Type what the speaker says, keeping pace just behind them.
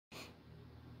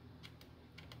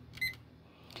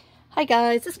Hi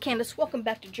guys, it's Candace. Welcome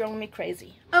back to Journaling Me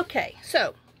Crazy. Okay,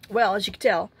 so, well, as you can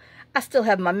tell, I still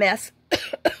have my mess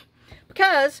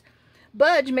because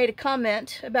Budge made a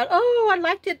comment about, oh, I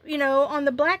liked it, you know, on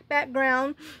the black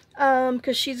background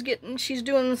because she's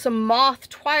doing some moth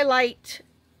Twilight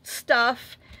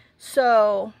stuff.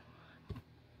 So,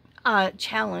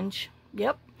 challenge,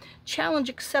 yep, challenge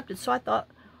accepted. So I thought,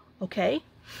 okay,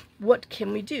 what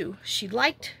can we do? She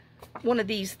liked one of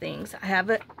these things. I have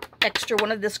an extra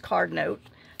one of this card note.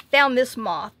 Found this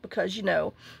moth because, you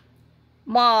know,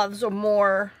 moths are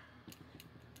more,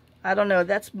 I don't know,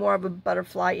 that's more of a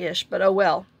butterfly-ish, but oh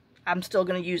well, I'm still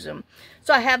going to use them.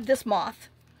 So I have this moth.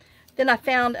 Then I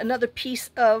found another piece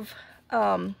of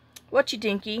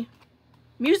whatchy-dinky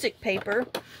music paper,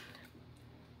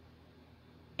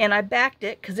 and I backed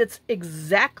it because it's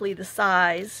exactly the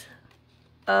size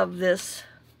of this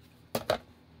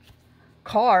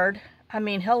card. I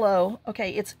mean, hello.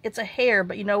 Okay, it's a hair,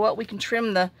 but you know what? We can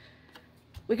trim the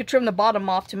bottom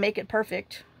off to make it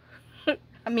perfect.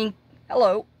 I mean,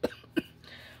 hello.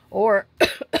 Or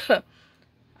I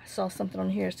saw something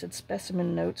on here that said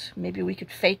specimen notes. Maybe we could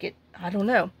fake it. I don't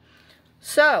know.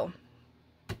 So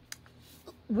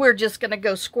we're just gonna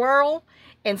go squirrel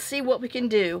and see what we can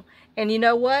do. And you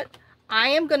know what? I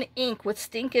am gonna ink with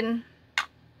stinking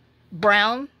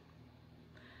brown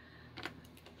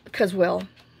because, well,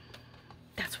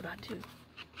 that's what I do.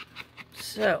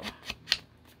 So,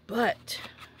 but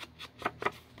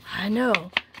I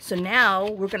know. So now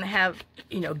we're going to have,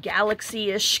 you know,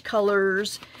 galaxy-ish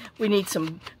colors. We need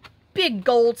some big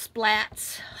gold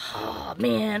splats. Oh,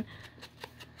 man.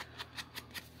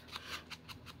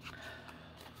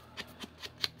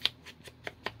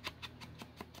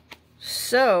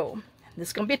 So, this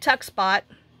is going to be a tuck spot.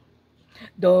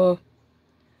 Duh.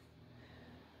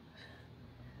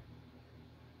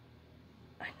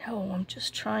 No, I'm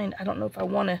just trying. I don't know if I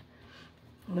want to.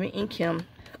 Let me ink him.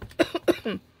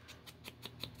 And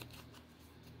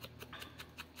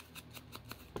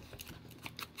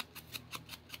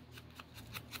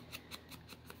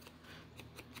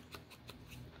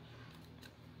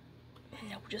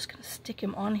we're just going to stick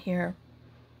him on here.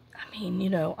 I mean, you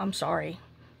know, I'm sorry.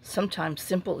 Sometimes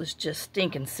simple is just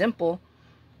stinking simple.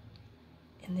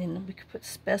 And then we could put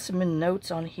specimen notes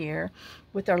on here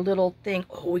with our little thing.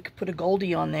 Oh, we could put a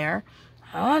Goldie on there.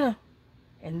 And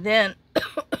then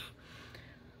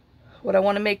what I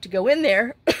want to make to go in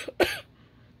there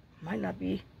might not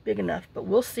be big enough, but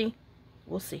we'll see.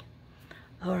 We'll see.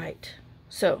 All right.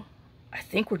 So I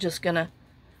think we're just going to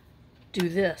do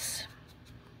this.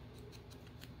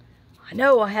 I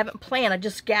know I haven't planned. I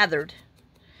just gathered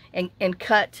and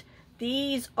cut.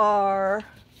 These are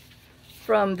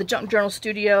from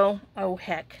TheJunkJournalStudio. Oh,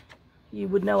 heck. You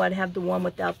would know I'd have the one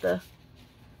without the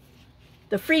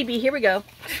freebie. Here we go.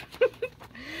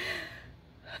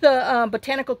 The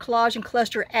Botanical Collage and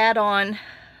Cluster add-on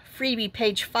freebie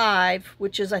page 5,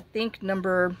 which is, I think,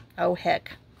 number, oh,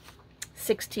 heck,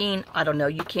 16. I don't know.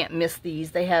 You can't miss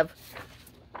these. They have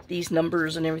these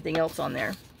numbers and everything else on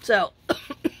there. So,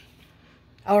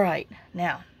 all right.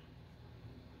 Now,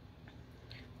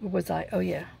 where was I? Oh,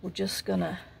 yeah. We're just going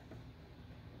to...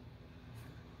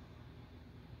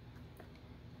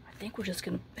 I think we're just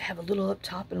going to have a little up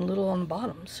top and a little on the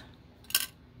bottoms.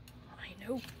 I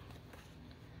know.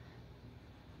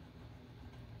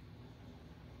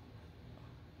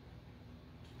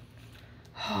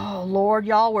 Oh, Lord,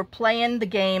 y'all, we're playing the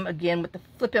game again with the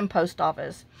flipping post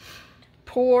office.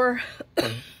 Poor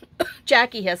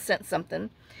Jackie has sent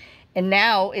something, and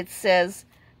now it says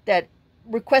that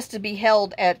request to be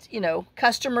held at, you know,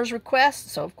 customer's request.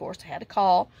 So, of course, I had to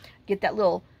call, get that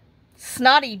little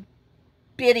snotty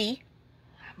bitty,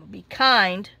 I'm gonna be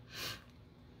kind,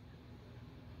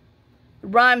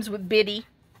 rhymes with bitty,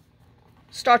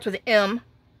 starts with an M,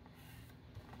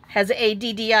 has an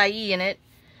A-D-D-I-E in it.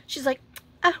 She's like,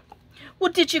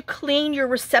 well, did you clean your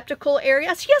receptacle area?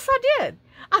 I said, yes, I did.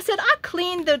 I said, I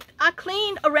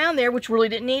cleaned around there, which really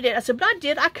didn't need it. I said, but I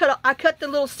did. I cut the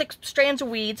little 6 strands of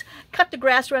weeds, cut the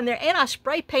grass around there, and I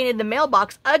spray painted the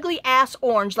mailbox ugly ass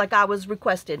orange like I was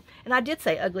requested. And I did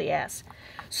say ugly ass.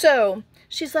 So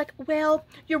she's like, well,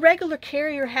 your regular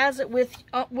carrier has it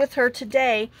with her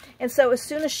today, and so as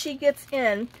soon as she gets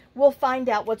in, we'll find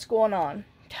out what's going on.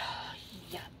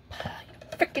 Yep.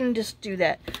 Frickin' just do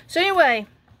that. So anyway,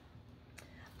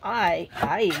 I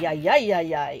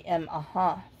am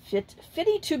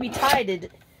fitty to be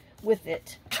tided with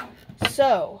it.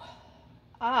 So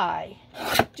I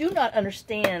do not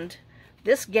understand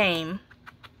this game,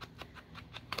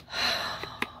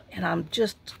 and I'm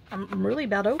really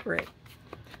about over it.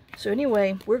 So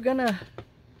anyway, we're gonna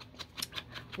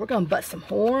We're going to butt some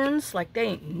horns like they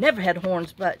ain't never had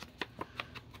horns, but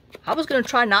I was going to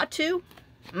try not to.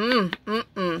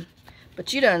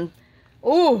 But you done,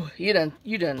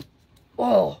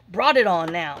 brought it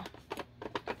on now.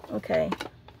 Okay.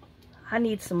 I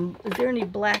need some, is there any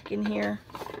black in here?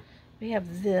 We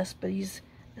have this, but he's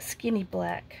a skinny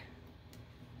black.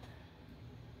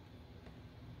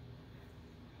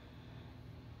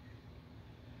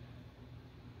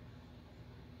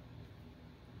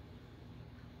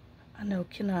 I know,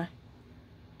 can I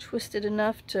twist it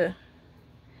enough to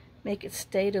make it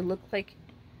stay to look like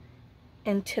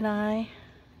antennae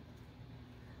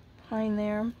behind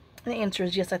there? The answer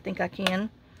is yes, I think I can.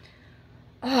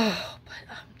 Oh, but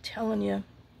I'm telling you,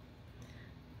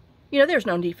 you know, there's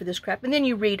no need for this crap. And then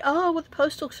you read, oh, well, the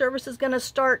Postal Service is going to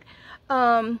start,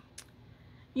 you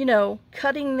know,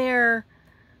 cutting their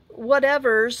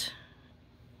whatevers,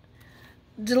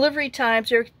 delivery times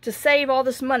here to save all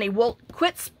this money. Well,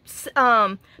 quit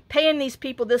paying these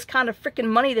people this kind of freaking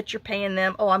money that you're paying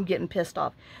them. Oh, I'm getting pissed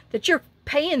off. That you're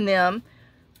paying them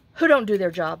who don't do their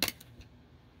job.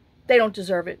 They don't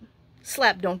deserve it.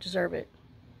 Slap don't deserve it.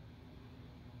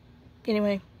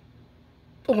 Anyway.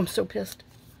 Oh, I'm so pissed.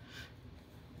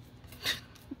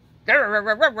 God.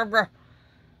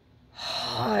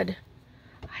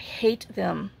 I hate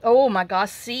them. Oh my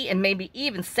gosh. See, and maybe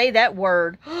even say that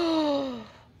word.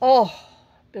 Oh,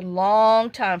 been a long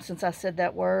time since I said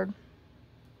that word.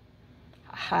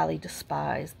 I highly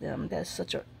despise them. That's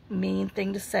such a mean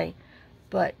thing to say.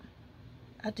 But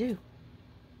I do.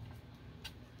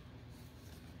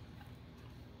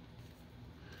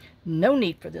 No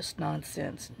need for this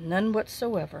nonsense. None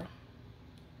whatsoever.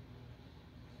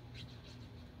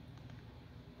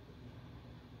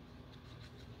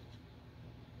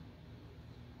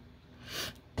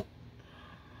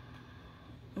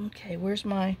 Okay, where's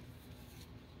my...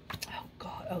 Oh,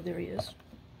 God. Oh, there he is.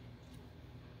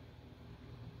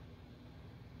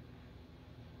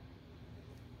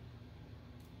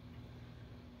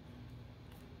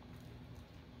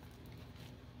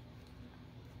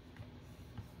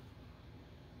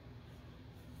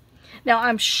 Now,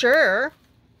 I'm sure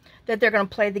that they're going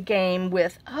to play the game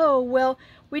with, oh, well,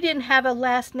 we didn't have a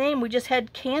last name. We just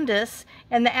had Candace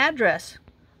and the address.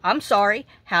 I'm sorry.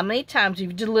 How many times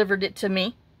have you delivered it to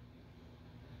me?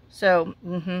 So,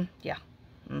 yeah.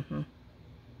 Yep.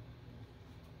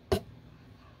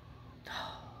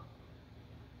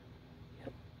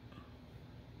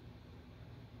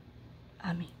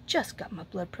 I mean, just got my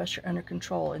blood pressure under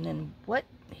control. And then what?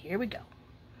 Here we go.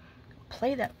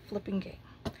 Play that flipping game.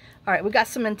 All right, we got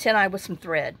some antennae with some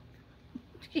thread.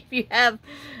 If you have,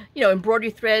 you know, embroidery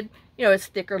thread, you know, it's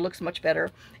thicker, looks much better.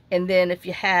 And then if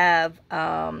you have,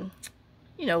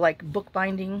 you know, like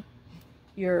bookbinding,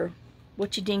 your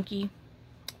whatchy dinky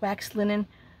wax linen.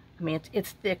 I mean,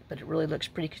 it's thick, but it really looks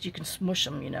pretty because you can smush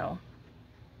them, you know.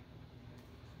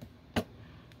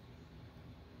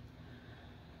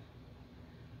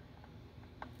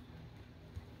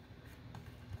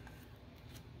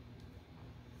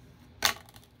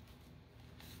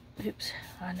 Oops,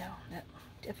 I know, that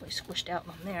definitely squished out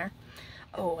on there.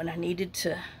 Oh, and I needed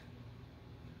to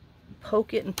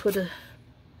poke it and put a,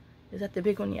 is that the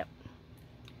big one? Yep.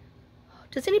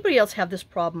 Does anybody else have this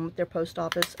problem with their post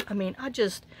office? I mean, I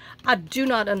do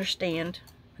not understand.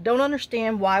 I don't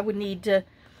understand why we need to,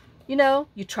 you know,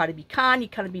 you try to be kind, you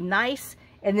try to be nice,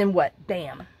 and then what?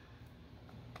 Bam.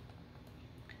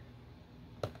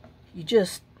 You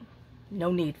just,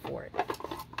 no need for it.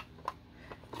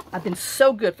 I've been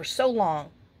so good for so long.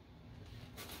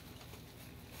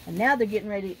 And now they're getting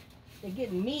ready, they're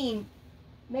getting mean,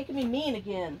 making me mean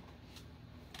again.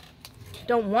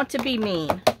 Don't want to be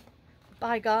mean.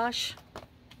 By gosh.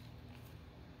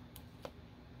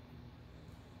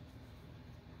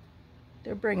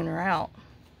 They're bringing her out.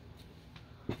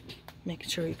 Making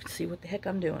sure you can see what the heck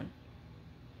I'm doing.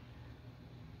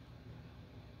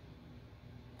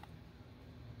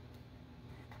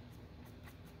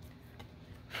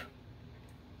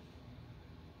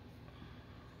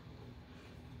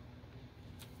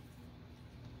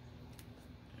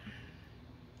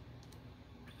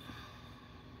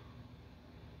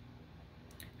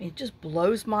 It just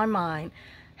blows my mind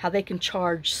how they can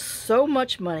charge so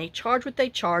much money, charge what they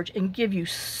charge, and give you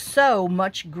so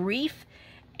much grief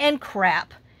and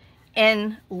crap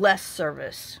and less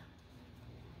service.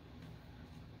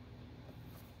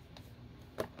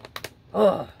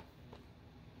 Ugh.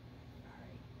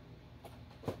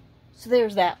 So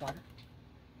there's that one.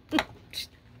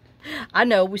 I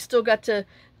know we still got to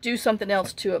do something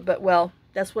else to it, but well,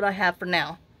 that's what I have for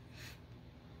now.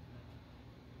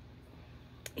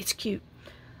 It's cute.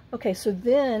 Okay, so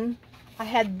then I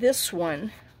had this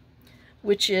one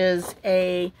which is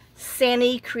a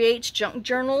SannieCreates junk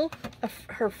journal.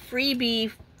 Her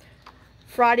freebie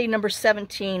Friday number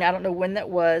 17. I don't know when that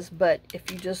was, but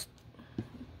if you just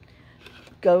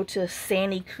go to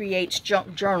SannieCreates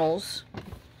junk journals,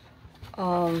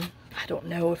 I don't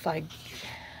know if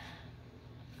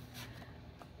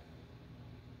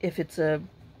it's a,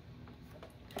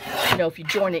 you know, if you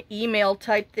join an email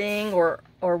type thing or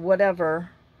whatever.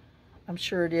 I'm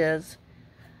sure it is.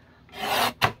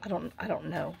 I don't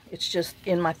know. It's just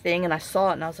in my thing, and I saw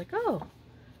it and I was like, oh,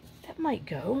 that might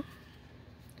go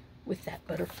with that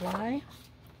butterfly.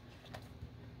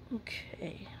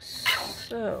 Okay,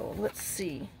 so let's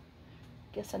see.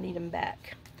 Guess I need them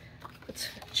back. Let's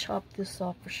chop this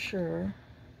off for sure.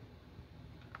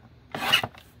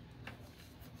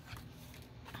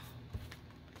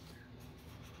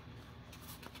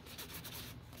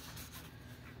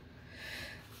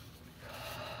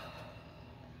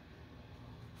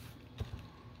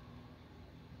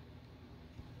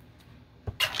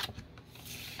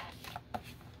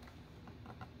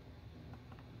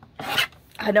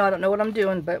 I know I don't know what I'm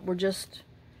doing, but we're just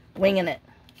winging it.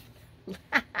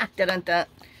 Dun-dun-dun.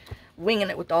 Winging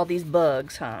it with all these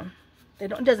bugs, huh? It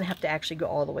doesn't have to actually go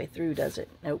all the way through, does it?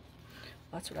 Nope.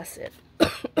 That's what I said.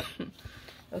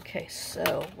 Okay,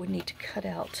 so we need to cut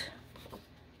out.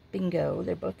 Bingo,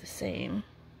 they're both the same.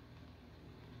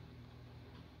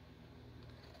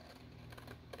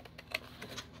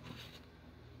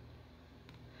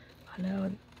 I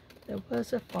know. There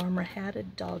was a farmer had a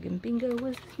dog, and Bingo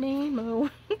was his name. Oh,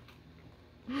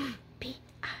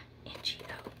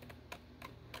 B-I-N-G-O.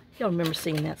 Y'all remember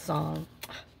singing that song?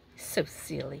 So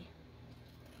silly.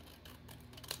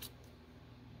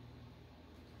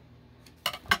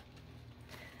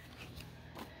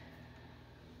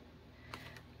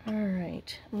 All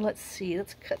right, let's see.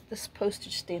 Let's cut this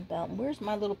postage stamp out. Where's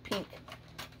my little pink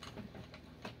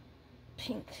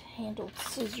handled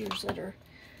scissors that are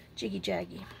jiggy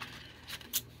jaggy?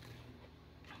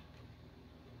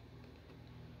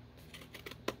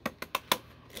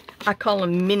 I call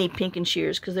them mini pink and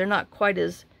shears because they're not quite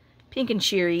as pink and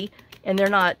sheary, and they're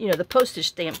not, you know, the postage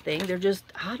stamp thing. They're just,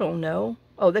 I don't know.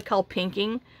 Oh, they're called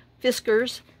pinking.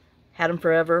 Fiskars. Had them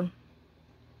forever.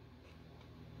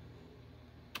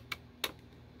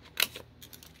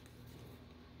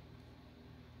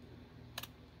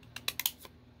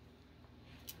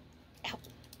 Ow.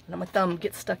 And my thumb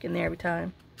gets stuck in there every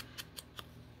time.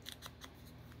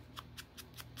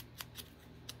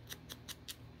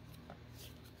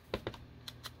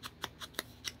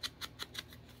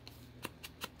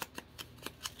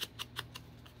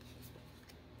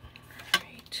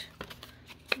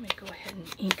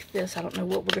 Ink this. I don't know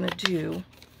what we're going to do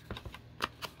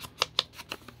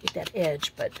with that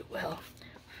edge, but, well,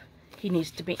 he needs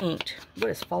to be inked.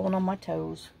 What is falling on my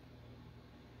toes?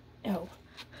 Oh,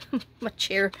 my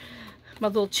chair, my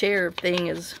little chair thing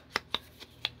is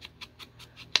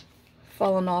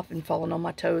falling off and falling on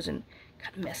my toes and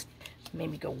kind of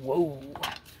made me go, whoa.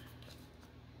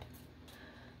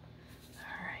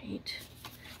 Alright,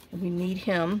 and we need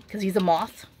him because he's a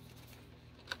moth.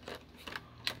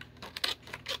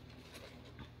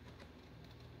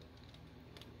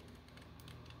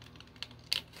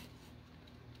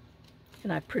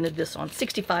 And I printed this on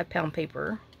 65-pound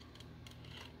paper.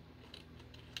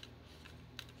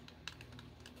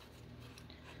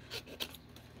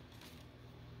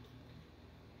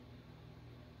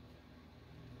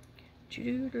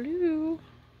 Doo-doo-doo.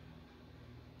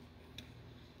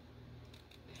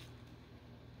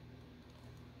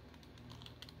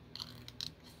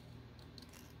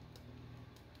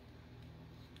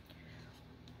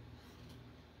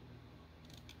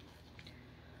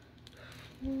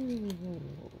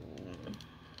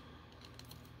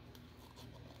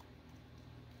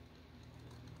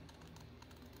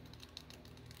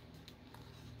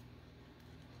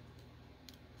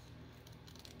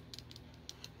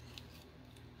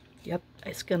 Yep,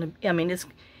 it's gonna, I mean, it's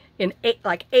in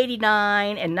like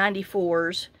 89 and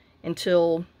 94s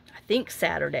until I think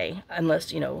Saturday,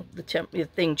 unless, you know, the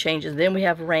thing changes. Then we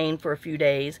have rain for a few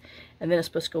days, and then it's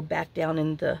supposed to go back down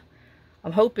in the,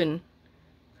 I'm hoping,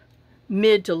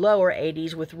 mid to lower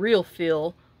 80s with real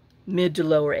feel, mid to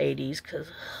lower 80s,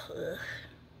 because,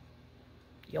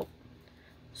 yep.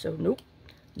 So, nope,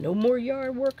 no more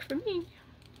yard work for me.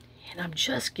 And I'm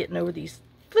just getting over these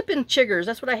flipping chiggers.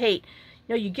 That's what I hate.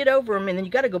 You know, you get over them, and then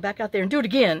you got to go back out there and do it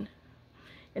again.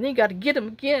 And then you got to get them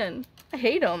again. I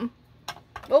hate them.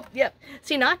 Oh, yep.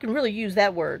 See, now I can really use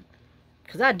that word.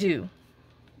 Because I do.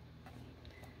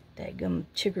 Daggum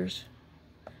chiggers.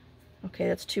 Okay,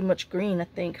 that's too much green, I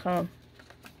think, huh?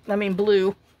 I mean,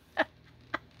 blue.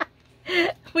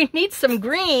 We need some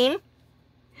green.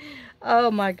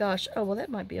 Oh my gosh. Oh, well, that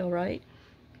might be all right.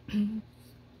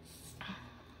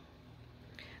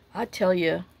 I tell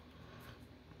you.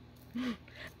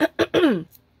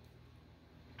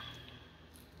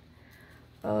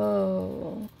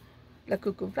 Oh, la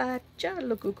cucaracha,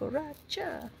 la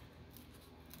cucaracha.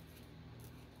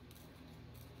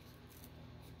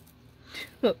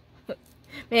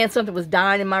 Man, something was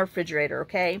dying in my refrigerator,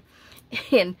 okay?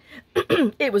 And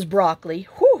it was broccoli.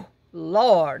 Whew,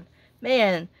 Lord.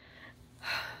 Man,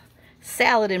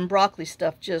 salad and broccoli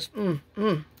stuff just,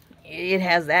 it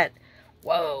has that,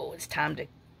 whoa, it's time to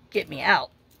get me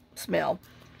out smell.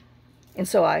 And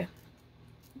so I,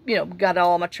 you know, got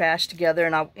all my trash together,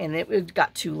 and it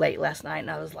got too late last night,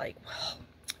 and I was like, well,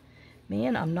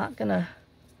 man, I'm not going to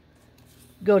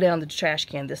go down to the trash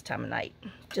can this time of night.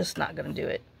 Just not going to do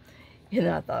it. And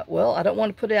then I thought, well, I don't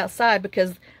want to put it outside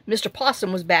because Mr.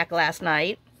 Possum was back last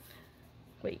night.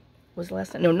 Wait, was it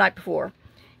last night? No, night before.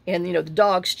 And, you know, the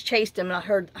dogs chased him, and I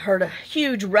heard a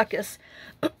huge ruckus.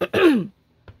 So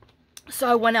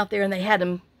I went out there, and they had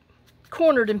him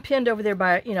cornered and pinned over there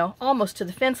by, you know, almost to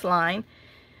the fence line.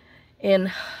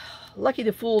 And lucky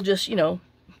the fool just, you know,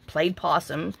 played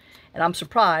possum. And I'm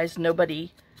surprised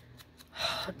nobody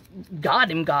got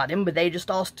him, but they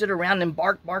just all stood around and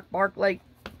bark like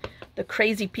the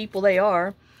crazy people they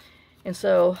are. And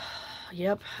so,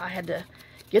 yep, I had to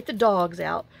get the dogs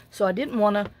out. So I didn't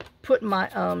want to put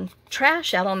my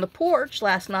trash out on the porch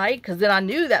last night, because then I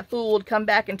knew that fool would come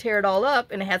back and tear it all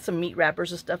up, and it had some meat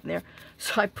wrappers and stuff in there.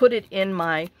 So I put it in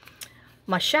my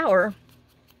shower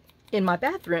in my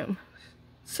bathroom.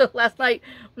 So last night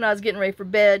when I was getting ready for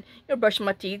bed, you know, brushing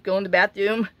my teeth, going to the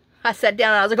bathroom, I sat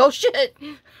down and I was like, oh shit,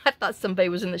 I thought somebody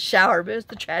was in the shower, but it was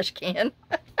the trash can.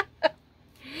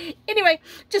 Anyway,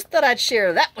 just thought I'd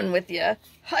share that one with you.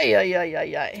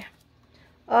 Hi.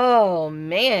 Oh,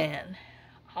 man.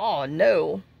 Oh,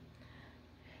 no.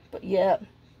 But, yeah,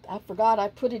 I forgot I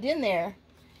put it in there.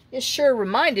 It sure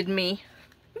reminded me.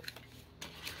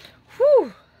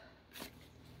 Whew.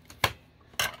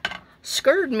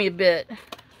 Scared me a bit.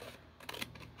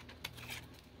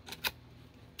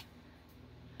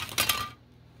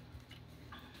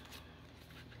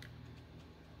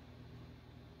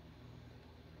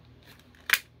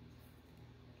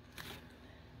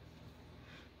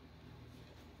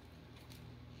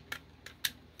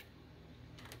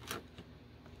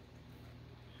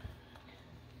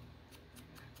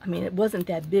 I mean, it wasn't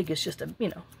that big. It's just a, you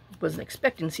know, wasn't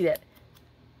expecting to see that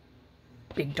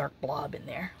big dark blob in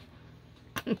there.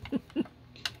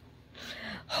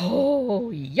 Oh,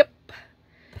 yep.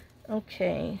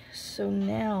 Okay, so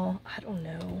now, I don't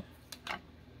know.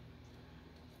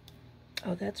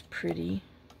 Oh, that's pretty.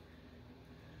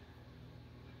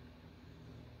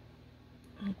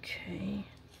 Okay.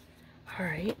 All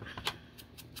right.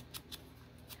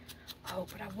 Oh,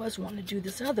 but I was wanting to do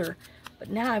this other. But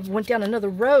now I've went down another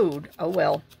road. Oh,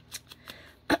 well.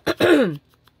 That's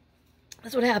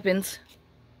what happens.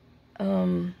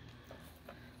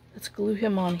 Let's glue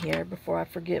him on here before I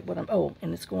forget what I'm... Oh,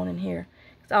 and it's going in here.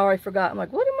 Because I already forgot. I'm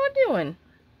like, what am I doing?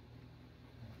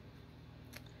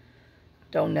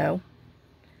 Don't know.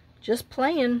 Just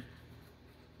playing.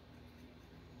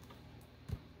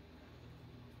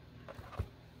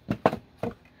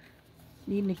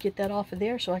 Needing to get that off of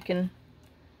there so I can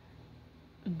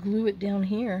glue it down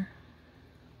here.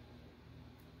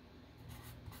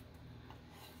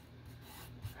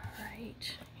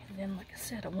 Alright, and then like I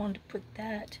said, I wanted to put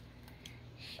that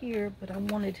here, but I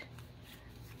wanted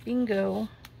bingo,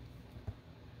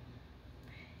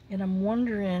 and I'm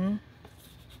wondering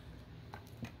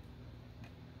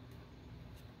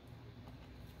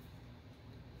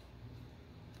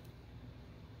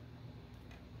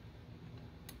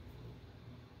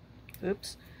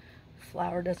oops,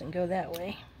 flower doesn't go that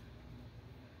way.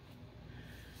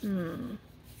 Oh,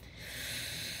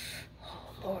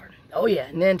 Lord. Oh, yeah.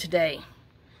 And then today,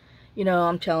 you know,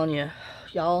 I'm telling you,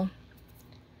 y'all,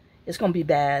 it's going to be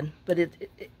bad. But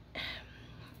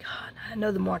God, I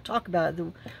know the more I talk about it,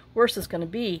 the worse it's going to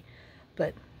be.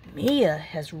 But Mia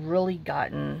has really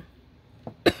gotten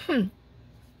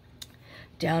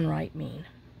downright mean.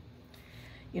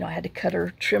 You know, I had to cut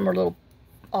her, trim her little,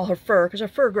 all her fur, because her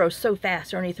fur grows so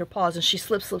fast underneath her paws, and she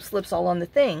slips all on the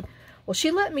thing. Well,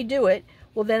 she let me do it.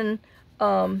 Well, then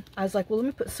I was like, well, let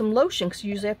me put some lotion, because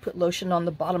usually I put lotion on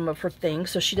the bottom of her thing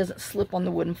so she doesn't slip on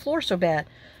the wooden floor so bad.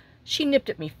 She nipped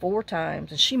at me 4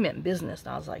 times, and she meant business.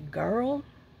 And I was like, girl,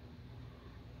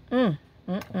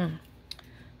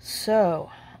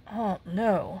 So, oh,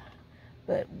 no.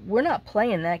 But we're not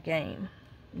playing that game.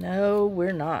 No,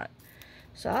 we're not.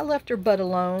 So I left her butt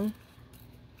alone.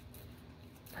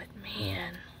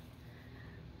 man,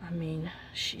 I mean,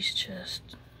 she's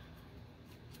just,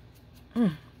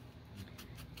 you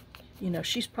know,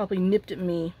 she's probably nipped at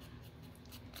me,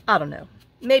 I don't know,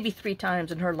 maybe 3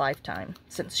 times in her lifetime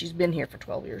since she's been here for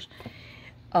 12 years.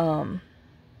 But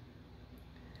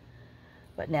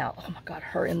now, oh my God,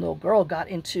 her and little girl got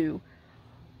into,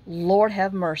 Lord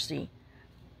have mercy.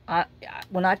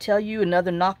 When I tell you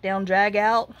another knockdown drag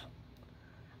out,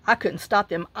 I couldn't stop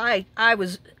them. I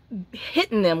was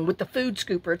hitting them with the food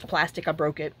scooper. It's plastic. I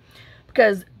broke it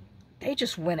because they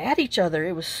just went at each other.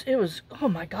 It was, oh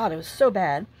my God, it was so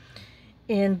bad.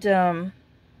 And I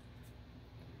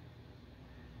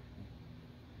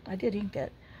did eat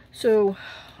that. So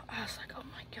I was like, oh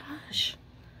my gosh.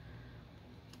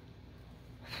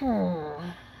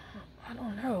 I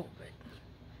don't know, but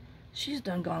she's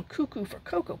done gone cuckoo for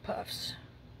Cocoa Puffs.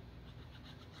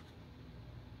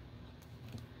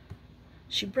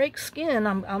 She breaks skin.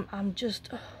 I'm just,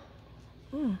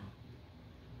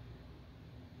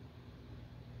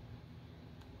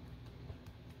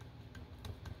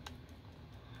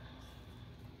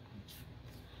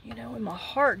 You know, and my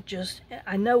heart just,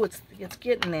 I know it's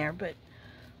getting there, but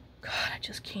God, I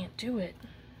just can't do it.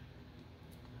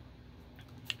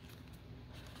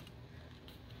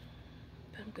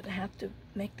 But I'm gonna have to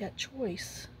make that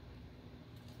choice.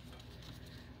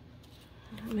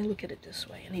 Let me look at it this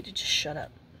way. I need to just shut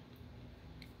up.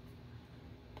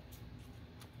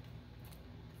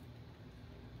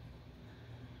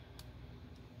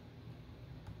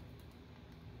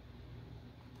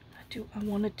 I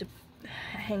wanted to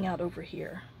hang out over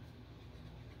here.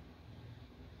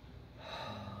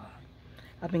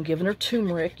 I've been giving her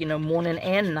turmeric, you know, morning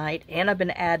and night, and I've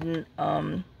been adding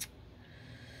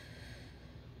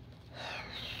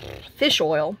fish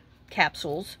oil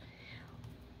capsules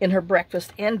in her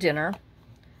breakfast and dinner.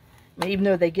 I mean, even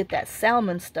though they get that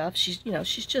salmon stuff, she's, you know,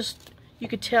 she's just, you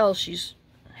could tell she's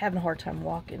having a hard time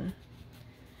walking.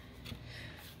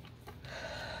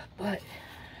 But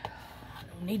I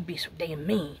don't need to be so damn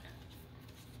mean.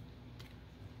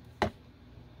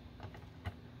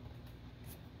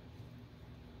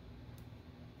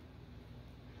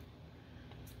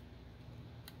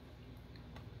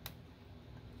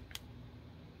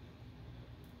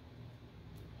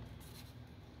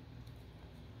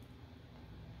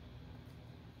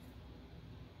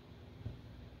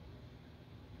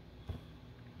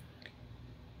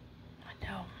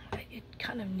 It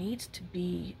kind of needs to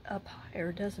be up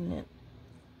higher, doesn't it?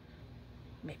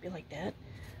 Maybe like that.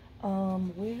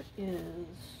 Where is,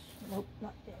 nope,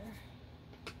 not there.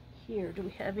 Here, do we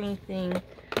have anything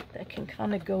that can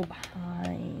kind of go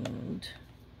behind?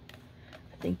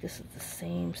 I think this is the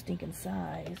same stinking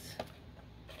size.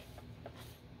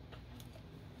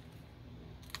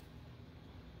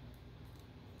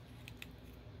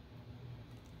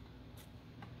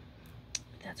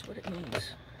 That's what it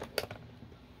needs.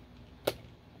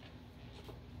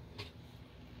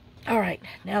 Alright,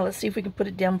 now let's see if we can put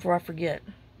it down before I forget.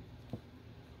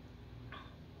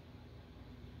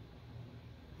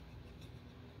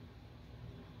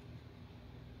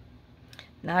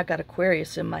 Now I got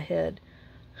Aquarius in my head.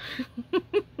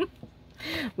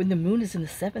 When the moon is in the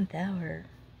 7th hour,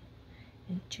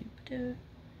 and Jupiter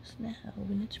is now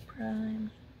in its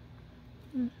prime.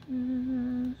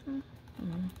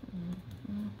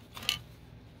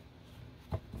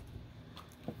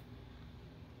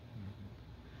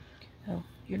 Oh,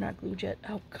 you're not glued yet?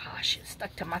 Oh gosh, it's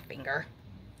stuck to my finger.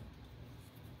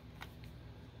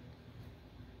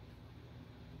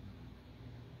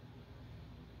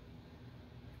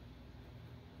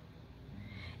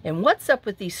 And what's up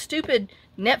with these stupid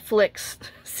Netflix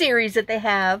series that they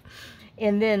have,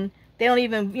 and then they don't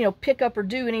even, you know, pick up or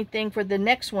do anything for the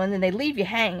next one, and they leave you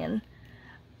hanging.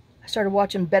 I started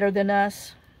watching Better Than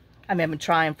Us. I mean, I've been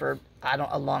trying for,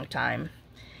 a long time.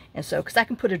 And so, because I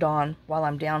can put it on while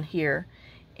I'm down here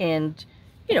and,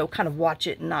 you know, kind of watch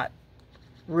it and not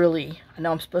really, I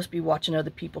know I'm supposed to be watching other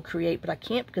people create, but I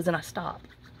can't because then I stop.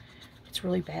 It's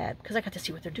really bad because I got to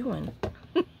see what they're doing.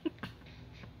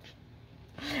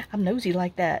 I'm nosy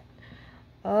like that.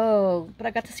 Oh, but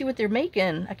I got to see what they're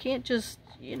making. I can't just,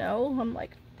 you know, I'm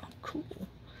like, oh, cool.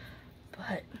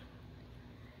 But,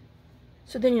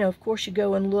 so then, you know, of course you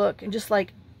go and look and just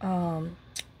like,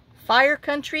 Fire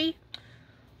Country,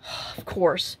 of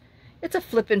course, it's a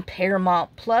flippin'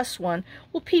 Paramount Plus one.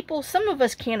 Well, people, some of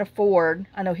us can't afford,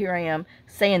 I know here I am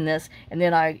saying this, and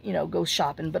then I, you know, go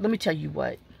shopping, but let me tell you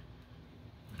what,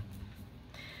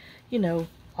 you know,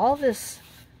 all this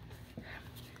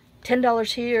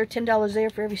 $10 here, $10 there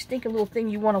for every stinking little thing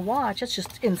you want to watch, that's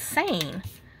just insane.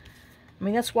 I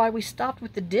mean, that's why we stopped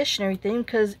with the dish and everything,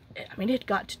 because, I mean, it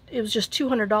was just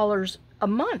 $200 a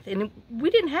month, and we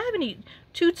didn't have any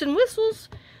toots and whistles,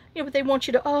 you know, but they want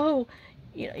you to, oh,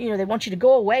 you know, they want you to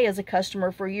go away as a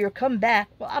customer for a year, come back.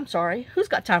 Well, I'm sorry, who's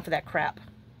got time for that crap?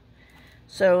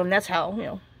 So, and that's how, you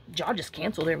know, John just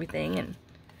canceled everything, and,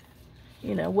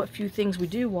 you know, what few things we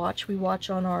do watch, we watch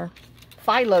on our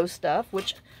Philo stuff,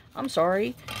 which, I'm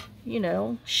sorry, you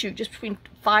know, shoot, just between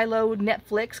Philo,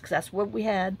 Netflix, because that's what we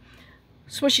had,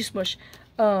 Smushy Smush,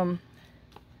 and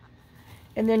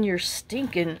then your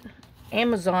stinking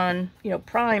Amazon, you know,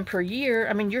 Prime per year.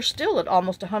 I mean, you're still at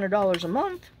almost $100 a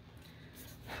month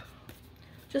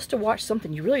just to watch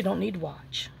something you really don't need to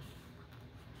watch.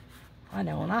 I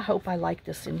know, and I hope I like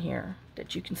this in here,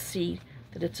 that you can see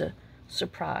that it's a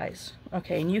surprise.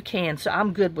 Okay, and you can, so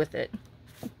I'm good with it.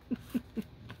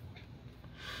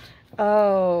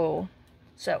 Oh,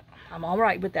 so I'm all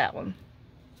right with that one.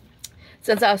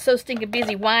 Since I was so stinking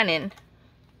busy whining.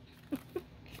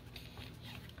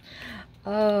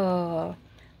 Oh,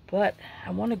 but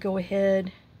I want to go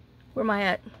ahead, where am I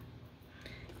at?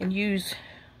 And use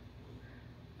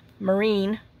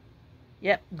Marine.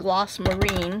 Yep, Gloss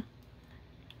Marine.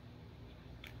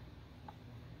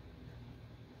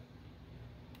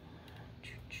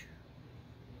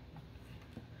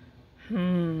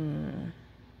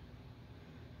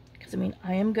 Because, I mean,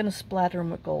 I am going to splatter them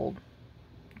with gold.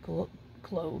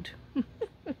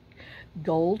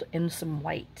 Gold and some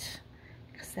white.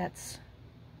 Because that's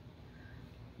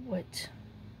what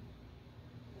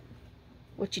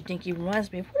you think he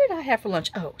reminds me of. What did I have for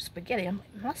lunch? Oh, spaghetti. I'm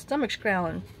like, my stomach's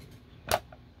growling.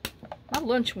 My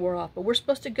lunch wore off, but we're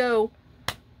supposed to go,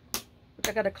 which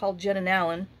I got to call Jen and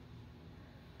Alan.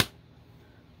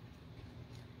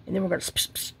 And then we're going to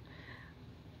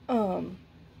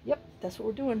yep, that's what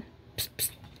we're doing.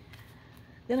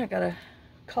 Then I got to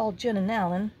call Jen and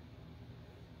Alan,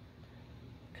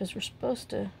 because we're supposed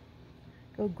to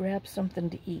go grab something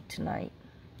to eat tonight.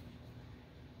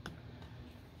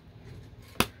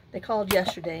 They called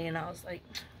yesterday, and I was like,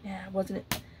 yeah,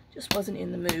 just wasn't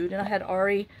in the mood. And I had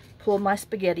Ari pull my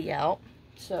spaghetti out,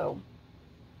 so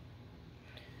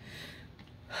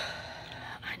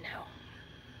I know.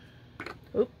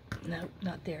 Oop, no,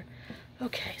 not there.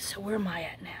 Okay, so where am I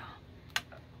at now?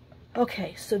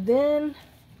 Okay, so then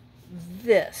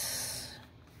this.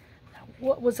 Now,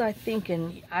 what was I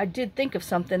thinking? I did think of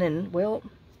something, and, well,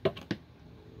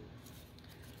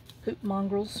 hoop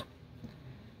mongrels.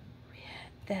 We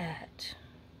had that.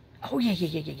 Oh,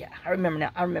 yeah. I remember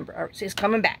now. I remember. All right, see, it's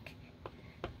coming back.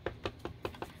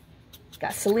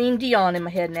 Got Celine Dion in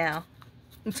my head now.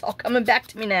 It's all coming back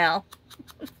to me now.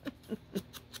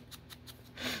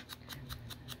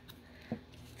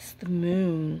 It's the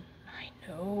moon. I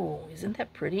know. Isn't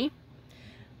that pretty?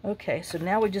 Okay, so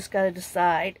now we just got to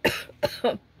decide.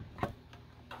 Well,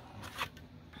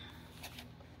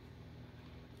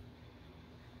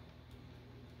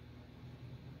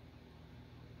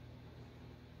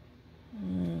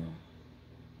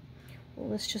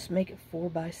 let's just make it 4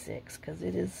 by 6, because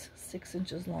it is 6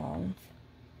 inches long.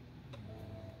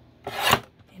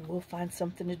 And we'll find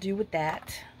something to do with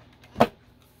that. I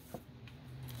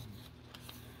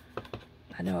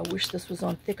know, I wish this was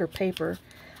on thicker paper.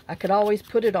 I could always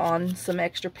put it on some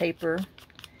extra paper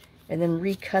and then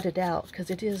recut it out, because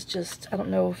it is just, I don't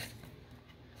know if,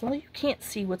 well, you can't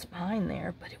see what's behind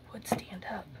there, but it would stand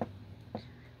up.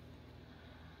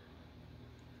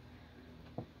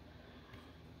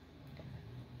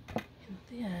 And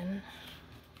then,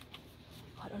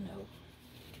 I don't know.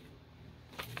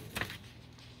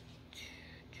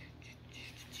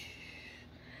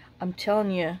 I'm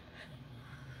telling you,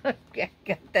 I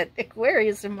got that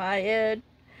Aquarius in my head.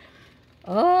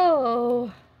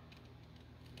 Oh.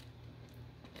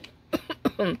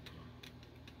 I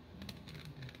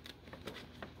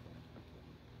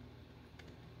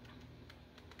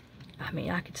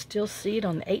mean, I could still see it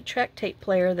on the 8-track tape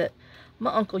player that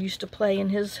my uncle used to play in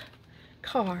his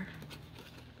car.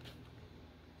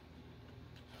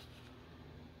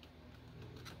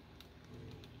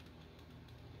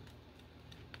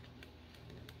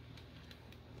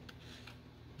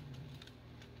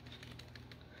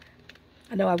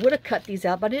 I know I would have cut these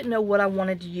out, but I didn't know what I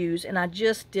wanted to use, and I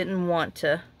just didn't want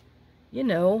to, you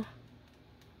know,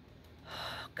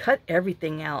 cut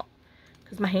everything out,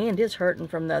 because my hand is hurting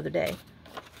from the other day.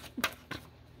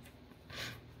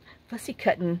 Fussy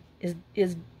cutting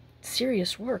is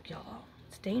serious work, y'all.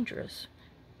 It's dangerous.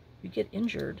 You get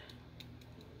injured.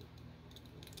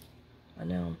 I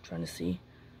know, I'm trying to see.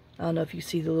 I don't know if you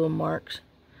see the little marks,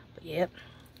 but yep.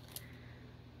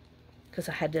 Because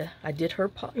I did her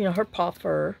paw, you know, her paw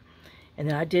fur, And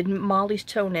then I did Molly's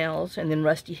toenails, and then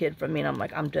Rusty hid from me, and I'm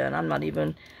like, I'm done. I'm not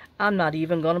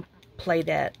even gonna play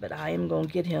that, but I am gonna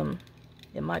get him.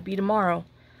 It might be tomorrow,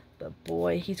 but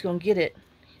boy, he's gonna get it.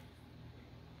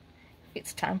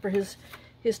 It's time for his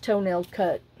toenail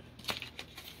cut.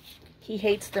 He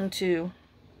hates them too.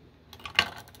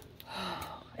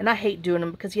 And I hate doing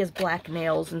them because he has black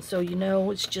nails, and so, you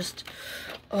know, it's just,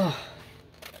 I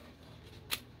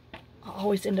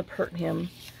always end up hurting him.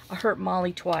 I hurt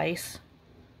Molly twice,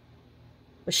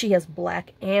 but she has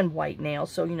black and white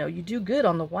nails, so, you know, you do good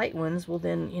on the white ones. Well,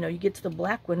 then, you know, you get to the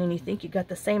black one and you think you got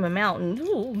the same amount, and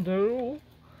oh no.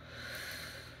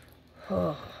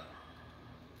 Oh.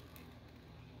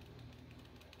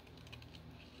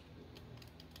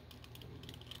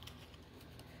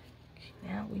 Okay,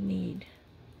 now we need,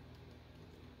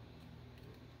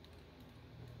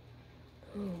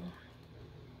 ooh,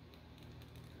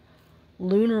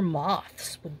 lunar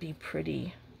moths would be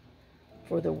pretty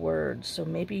for the words, so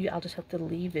maybe I'll just have to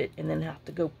leave it and then have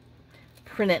to go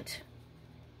print it.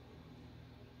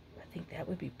 I think that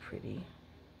would be pretty.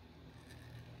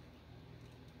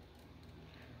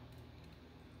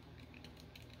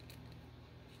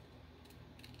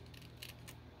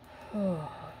 Oh.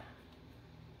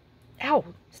 Ow!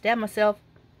 Stabbed myself.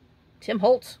 Tim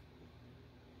Holtz.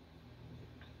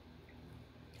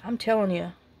 I'm telling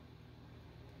you.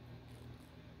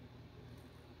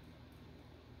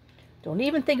 Don't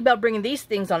even think about bringing these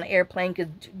things on an airplane,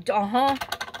 because,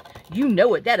 you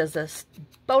know it. That is a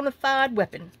bona fide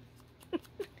weapon.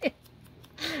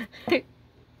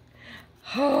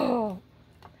 Oh,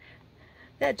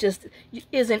 that just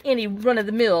isn't any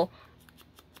run-of-the-mill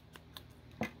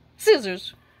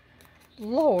scissors.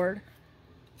 Lord.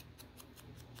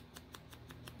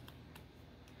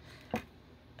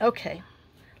 Okay,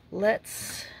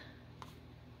 let's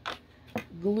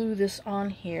glue this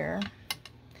on here.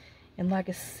 And like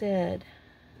I said,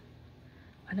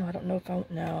 I don't know if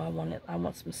I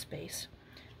want some space.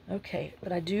 Okay,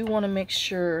 but I do want to make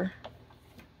sure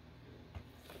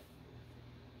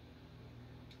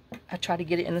I try to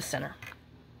get it in the center.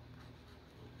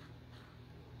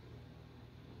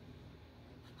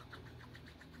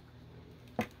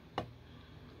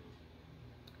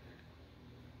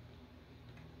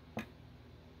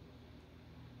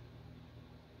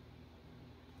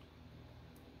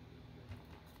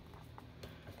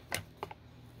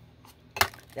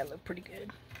 That looked pretty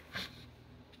good.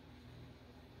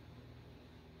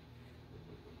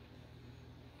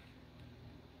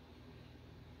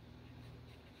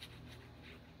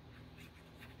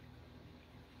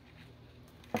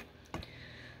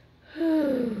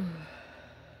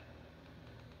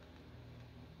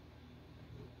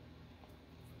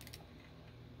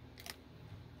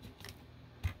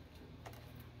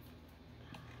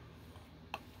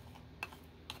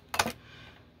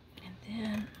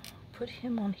 Put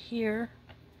him on here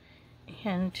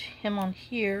and him on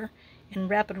here and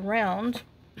wrap it around.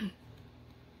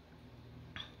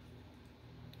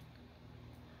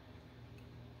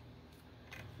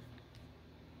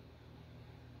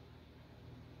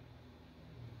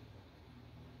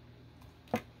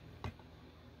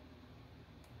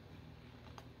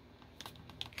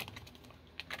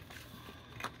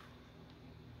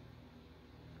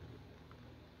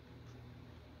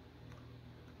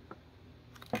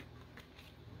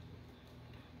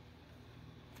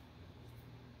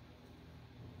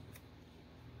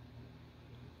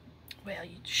 Well,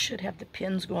 you should have the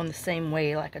pins going the same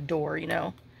way, like a door, you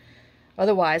know.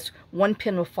 Otherwise, one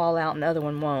pin will fall out and the other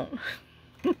one won't.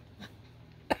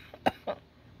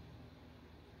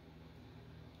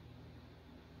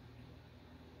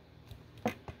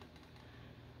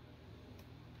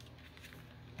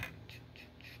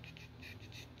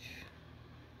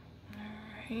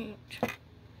 Alright.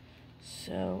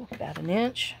 So, about an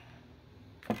inch.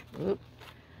 Oop.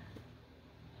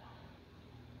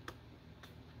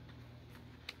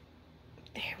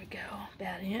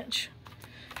 About an inch.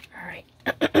 All right.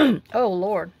 Oh,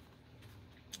 Lord.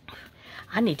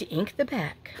 I need to ink the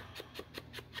back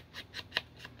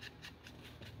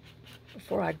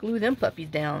before I glue them puppies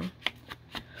down.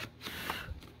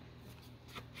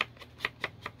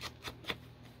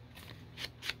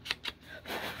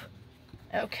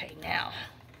 Okay, now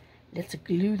let's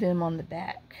glue them on the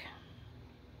back.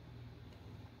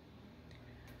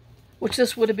 Which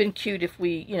this would have been cute if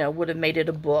we, you know, would have made it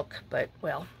a book, but,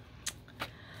 well,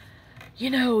 you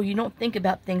know, you don't think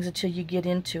about things until you get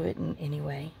into it, and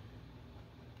anyway,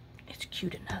 it's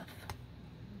cute enough.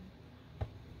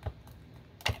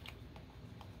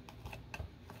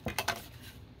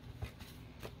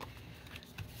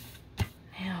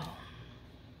 Now,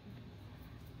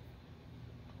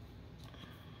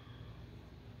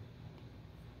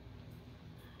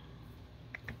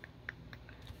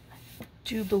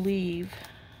 do believe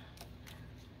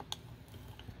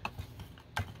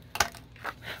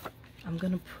I'm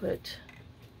going to put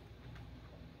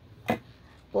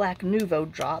Black Nouveau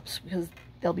drops because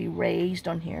they'll be raised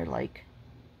on here like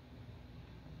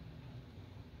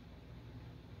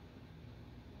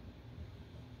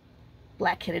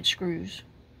black-headed screws.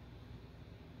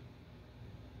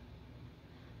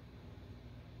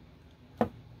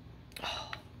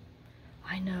 Oh,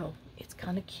 I know. It's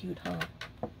kind of cute, huh?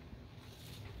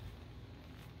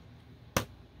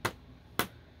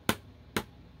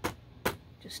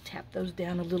 Just tap those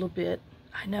down a little bit.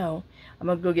 I know. I'm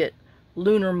going to go get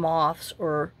lunar moths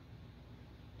or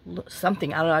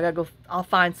something. I don't know. I gotta go. I'll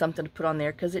find something to put on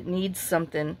there because it needs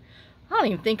something. I don't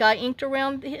even think I inked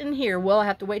around in here. Well, I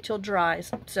have to wait till it dries.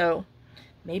 So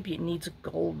maybe it needs a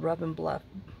gold rub and buff.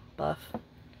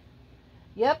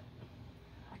 Yep.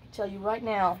 I can tell you right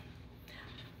now,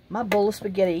 my bowl of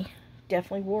spaghetti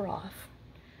definitely wore off.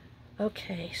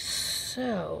 Okay,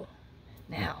 so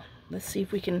now let's see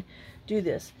if we can do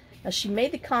this. Now she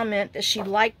made the comment that she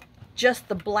liked just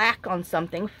the black on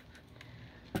something.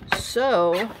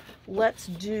 So let's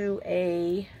do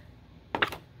a,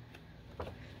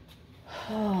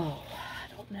 oh,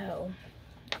 I don't know.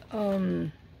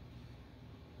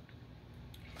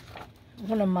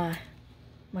 One of my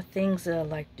things that I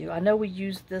like to do. I know we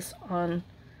used this on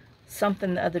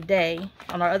something the other day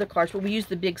on our other cards, but we used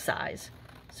the big size.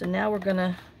 So now we're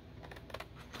gonna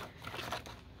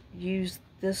use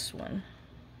this one,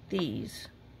 these.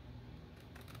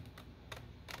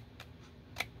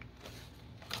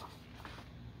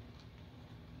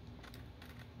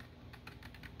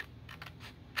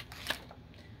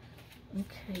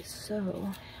 Okay,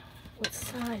 so what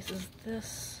size is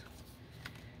this?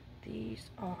 These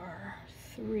are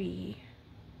 3,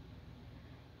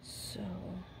 so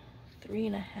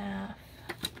 3.5.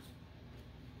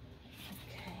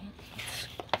 Okay,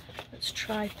 let's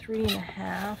try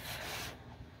 3.5.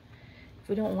 If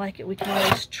we don't like it, we can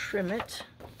always trim it.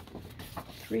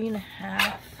 3.5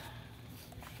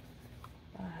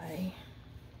 by,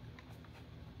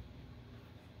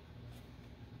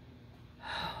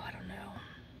 oh, I don't know.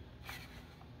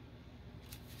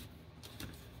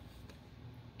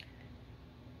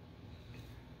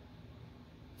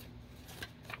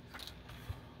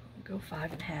 Go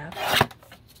 5.5.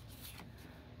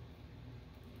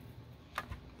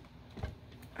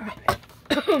 All right.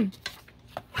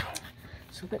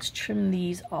 So let's trim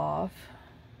these off.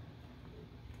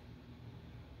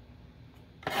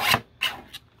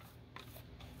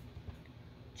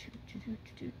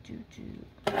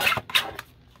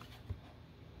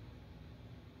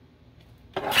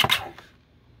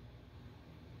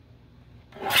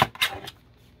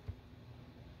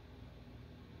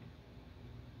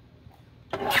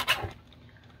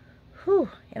 Whew,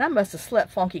 and I must have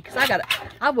slept funky because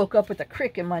I woke up with a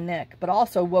crick in my neck, but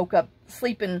also woke up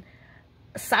sleeping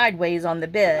sideways on the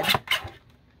bed.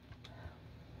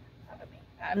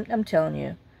 I'm telling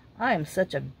you, I am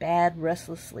such a bad,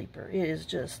 restless sleeper. It is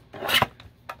just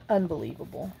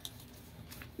unbelievable.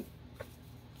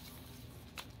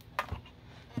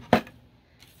 All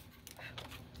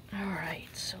right,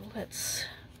 so let's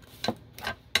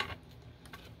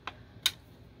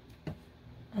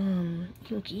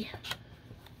kinky.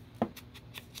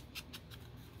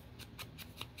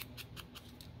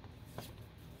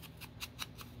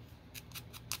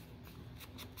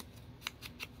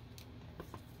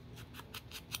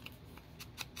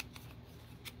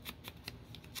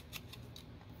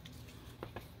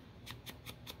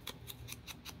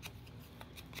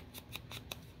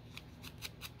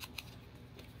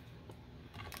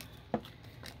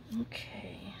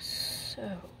 Okay, so,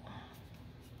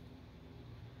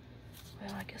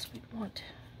 well, I guess we'd want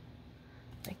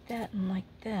like that and like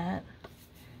that,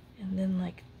 and then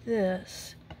like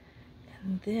this,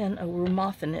 and then, oh, we're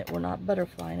mothing it. We're not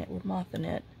butterflying it, we're mothing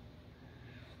it.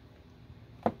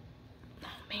 Oh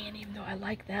man, even though I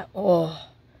like that, oh,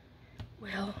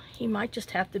 well, he might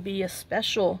just have to be a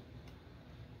special.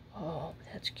 Oh,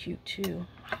 that's cute too.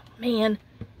 Oh, man,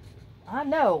 I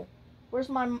know. Where's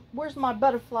my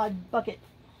butterfly bucket?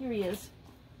 Here he is.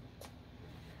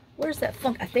 Where's that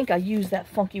funk? I think I used that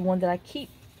funky one that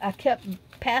I kept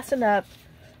passing up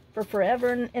for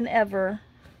forever and ever.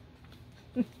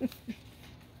 Oh,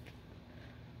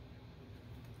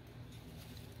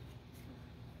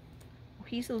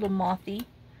 he's a little mothy.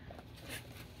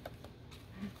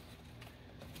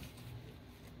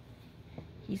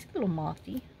 He's a little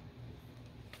mothy.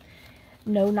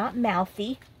 No, not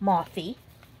mouthy. Mothy.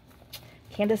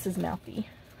 Candace is mouthy.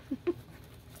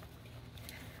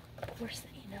 Where's the,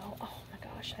 oh my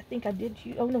gosh, I think I did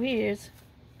use, oh no, here he is.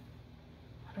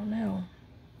 don't know.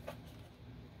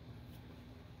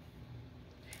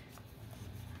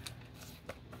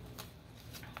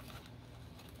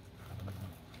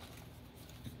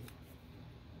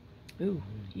 Ooh,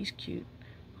 he's cute.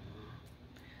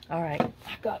 All right,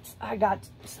 I got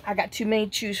too many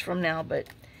to choose from now, but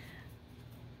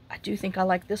I do think I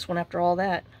like this one after all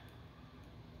that.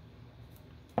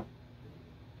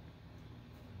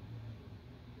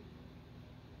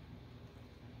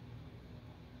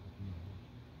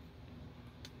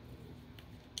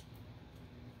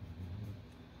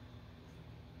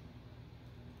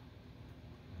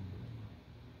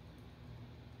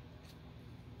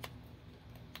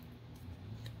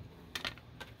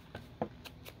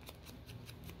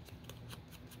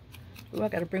 Ooh, I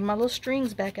gotta bring my little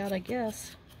strings back out, I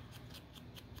guess.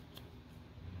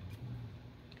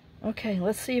 Okay,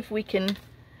 let's see if we can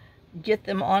get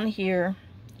them on here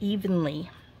evenly.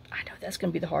 I know that's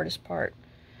gonna be the hardest part.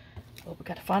 Oh, we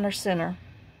gotta find our center.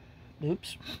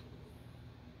 Oops.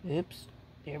 Oops.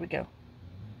 There we go.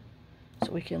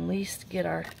 So we can at least get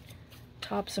our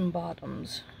tops and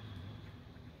bottoms.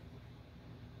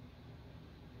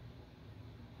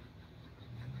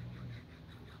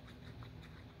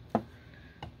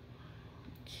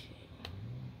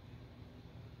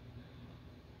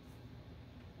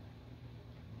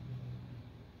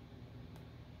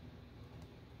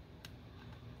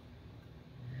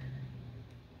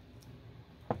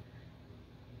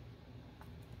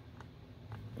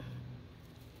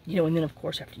 You know, and then of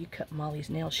course after you cut Molly's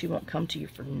nails, she won't come to you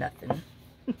for nothing.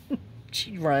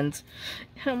 She runs.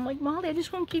 And I'm like, Molly, I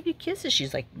just want to give you kisses.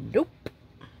 She's like, nope.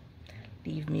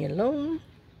 Leave me alone.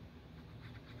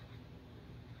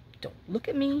 Don't look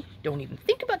at me. Don't even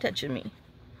think about touching me.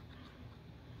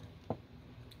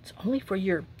 It's only for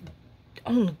your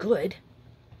own good.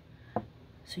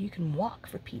 So you can walk,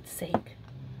 for Pete's sake.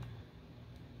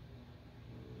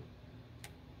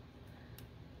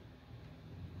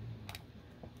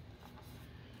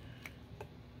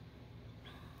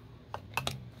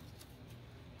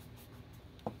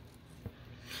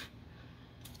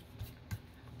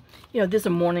 You know, these are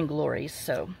morning glories,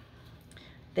 so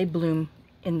they bloom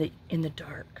in the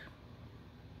dark.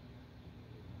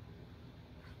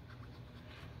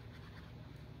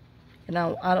 And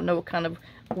I don't know what kind of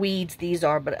weeds these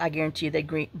are, but I guarantee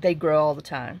you they grow all the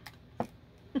time.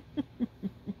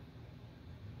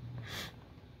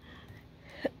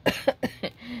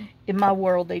 In my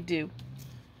world, they do.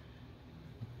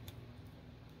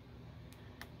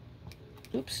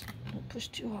 Oops, don't push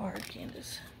too hard,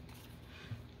 Candace.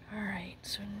 Alright,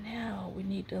 so now we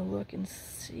need to look and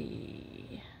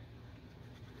see.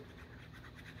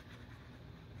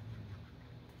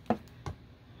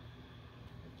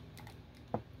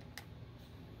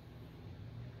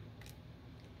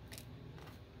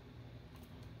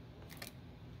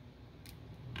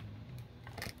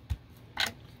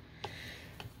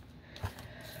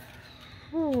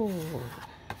 Ooh.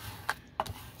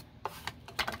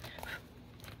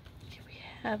 Here we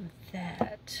have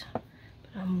that.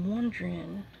 I'm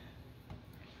wondering,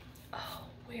 oh,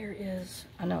 where is,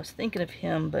 I know I was thinking of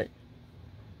him, but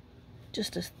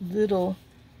just a little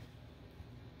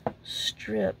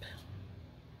strip,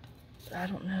 but I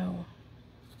don't know.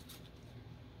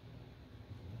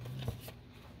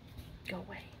 Go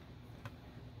away.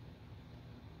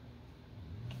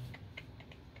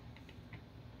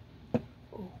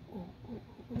 Oh, oh, oh,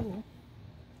 oh,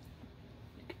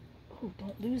 oh,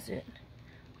 don't lose it.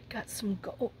 We got some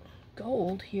gold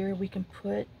here we can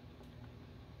put.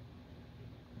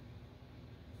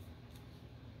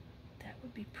 That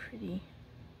would be pretty.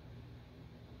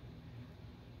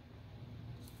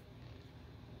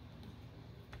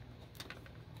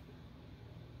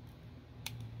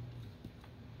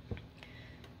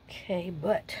 Okay,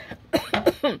 but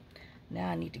now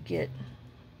I need to get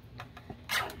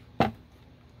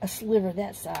a sliver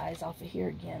that size off of here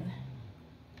again.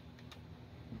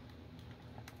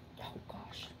 Oh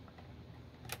gosh.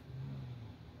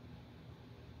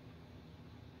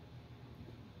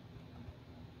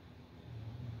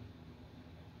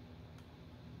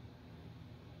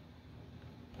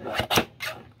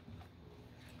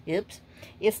 Oops,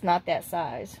 it's not that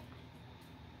size.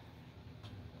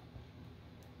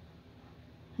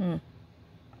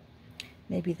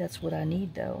 Maybe that's what I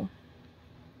need though.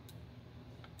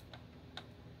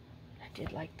 I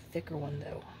did like the thicker one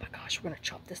though. Oh my gosh, we're gonna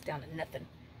chop this down to nothing.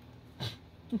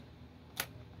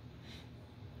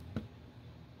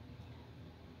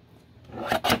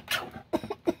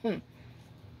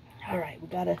 All right, we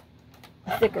got a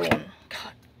thicker one.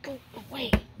 God, go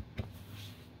away.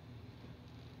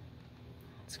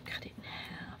 Let's cut it in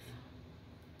half.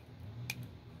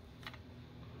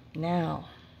 now,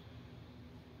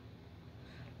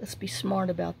 let's be smart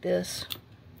about this.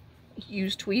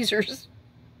 Use tweezers.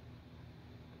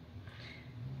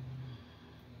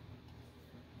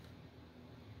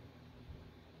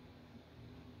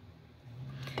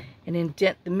 And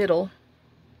indent the middle.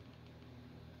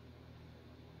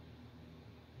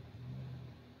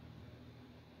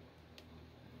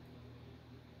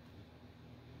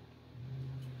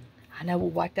 I know we'll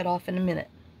wipe that off in a minute.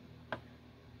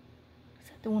 Is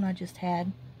that the one I just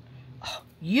had? Oh,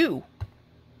 you!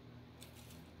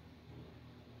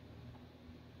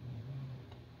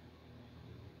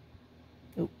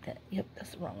 Oh, yep,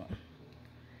 that's the wrong one.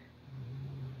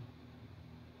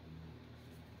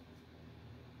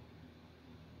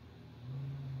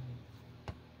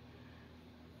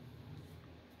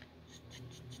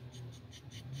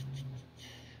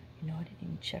 You know, I didn't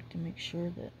even check to make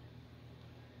sure that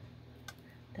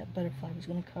that butterfly was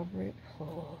going to cover it.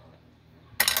 Oh.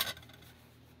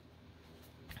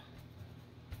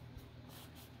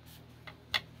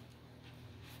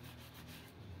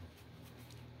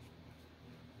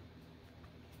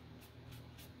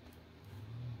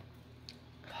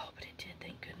 Oh, but it did,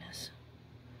 thank goodness.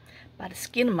 By the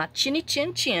skin of my chinny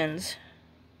chin chins.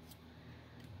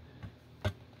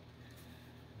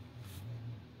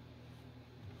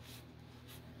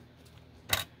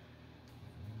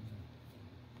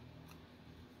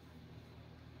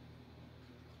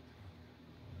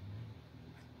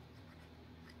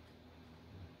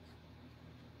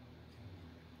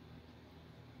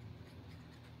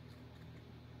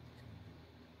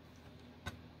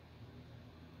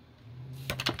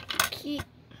 Keep.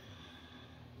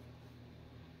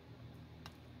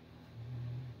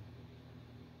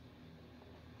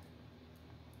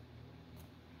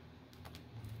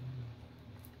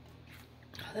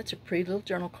 Oh, that's a pretty little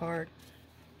journal card.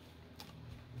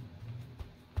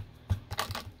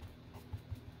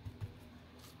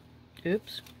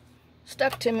 Oops.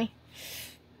 Stuck to me.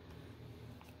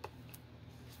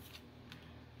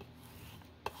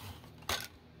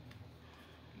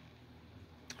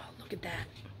 Oh, look at that.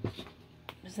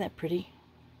 Isn't that pretty?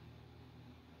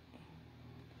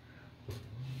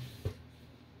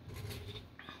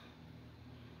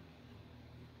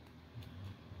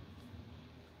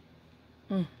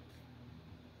 Alright,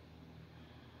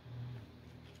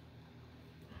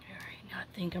 now I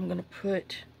think I'm going to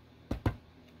put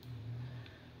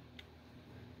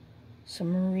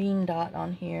some marine dot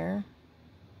on here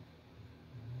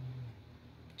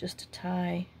just to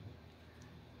tie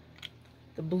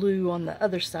the blue on the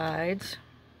other sides.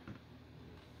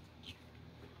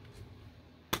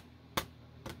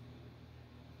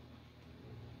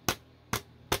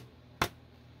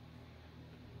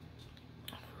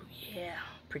 Yeah,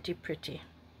 pretty, pretty.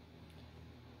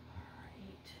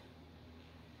 Alright.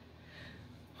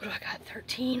 What do I got?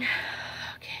 13?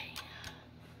 Okay.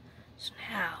 So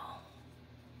now,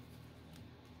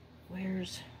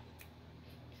 where's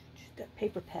that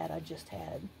paper pad I just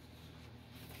had?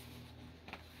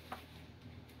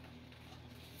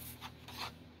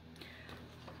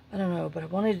 I don't know, but I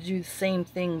wanted to do the same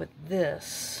thing with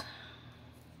this.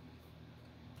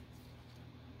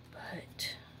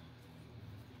 But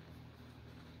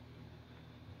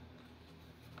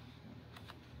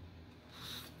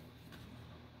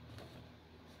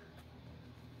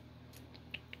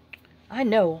I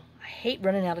know, I hate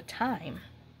running out of time.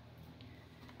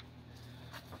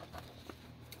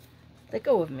 Let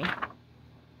go of me.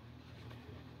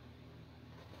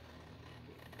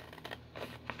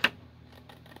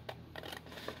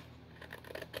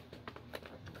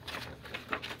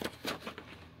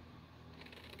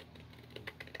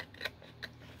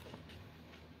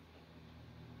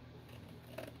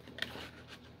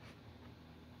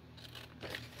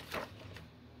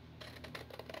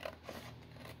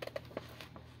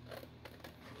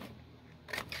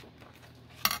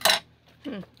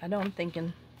 I know I'm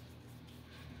thinking.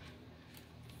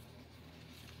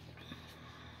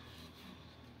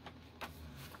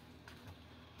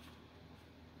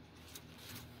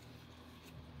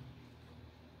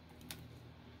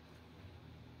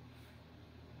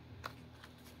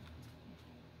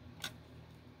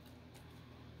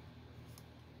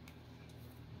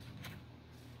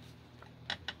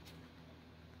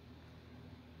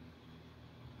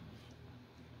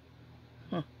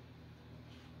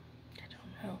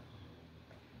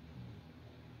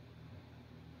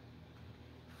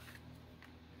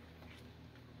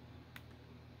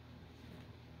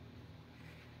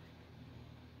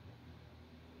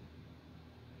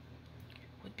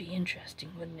 Be interesting,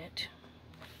 wouldn't it?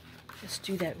 Let's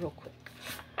do that real quick.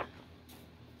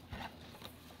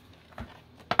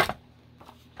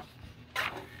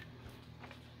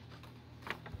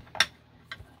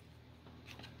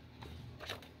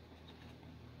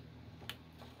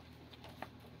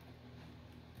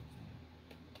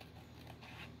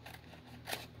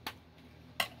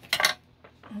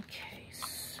 Okay,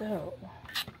 so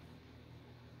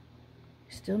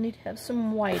still need to have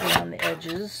some white around the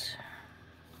edges.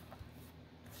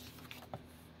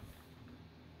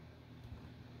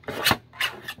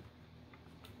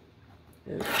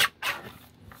 Ooh,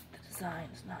 the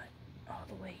design's not all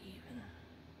the way even.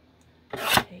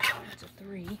 Okay, that's a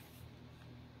 3.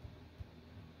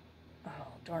 Oh,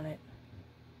 darn it.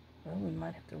 Well, we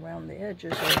might have to round the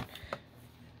edges or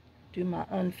do my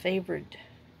unfavored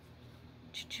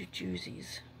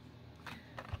juicies.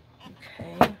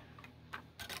 Okay.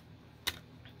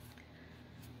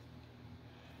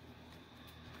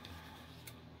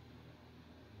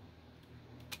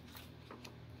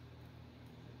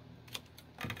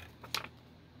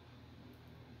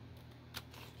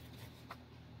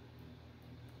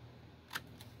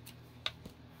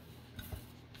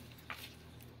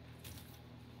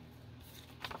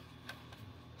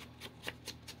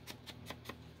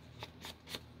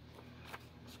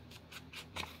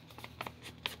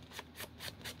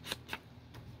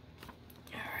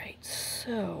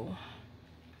 So,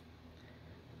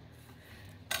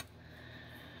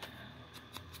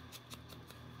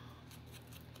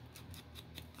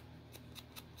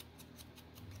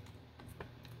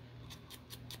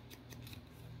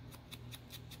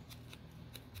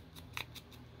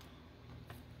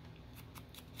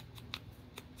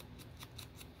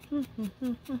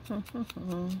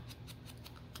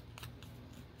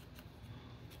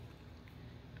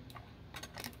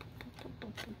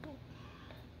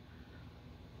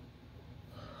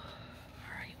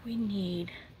 we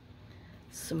need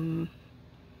some,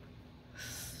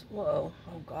 whoa,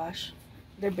 oh gosh,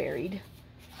 they're buried.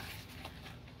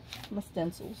 My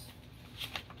stencils.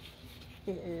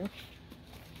 Ew.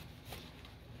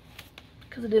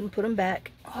 Because I didn't put them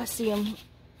back. Oh, I see them.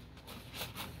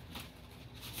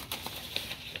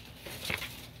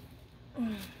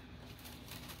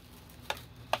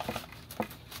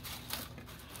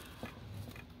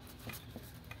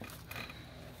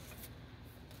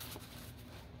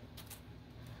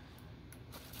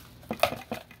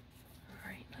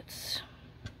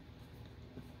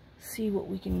 See what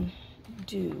we can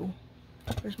do.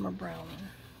 Where's my brown one?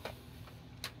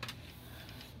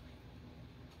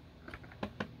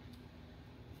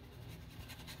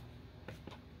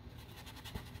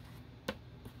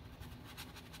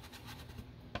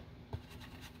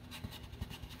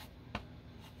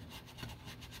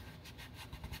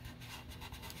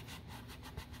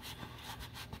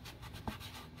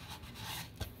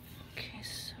 Okay,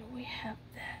 so we have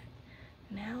that.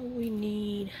 Now we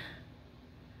need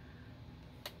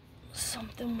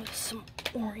something with some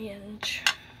orange.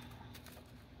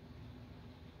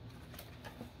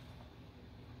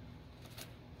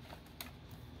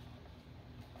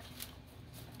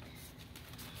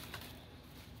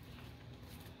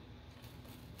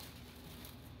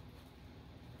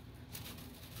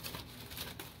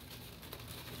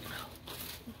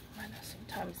 I know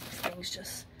sometimes these things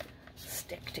just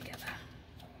stick together.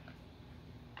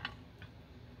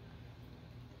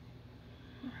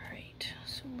 Alright,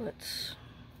 so let's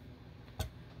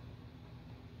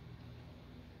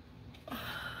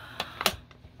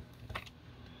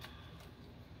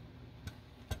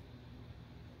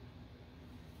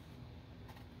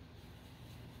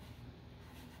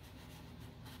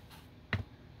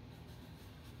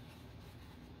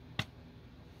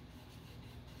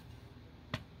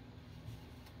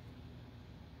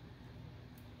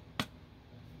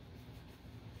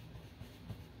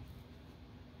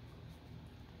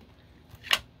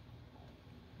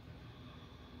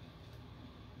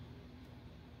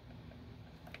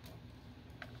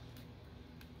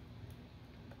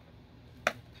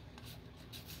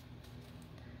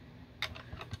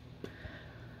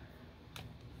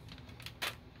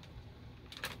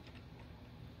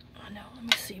let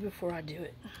me see before I do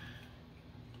it.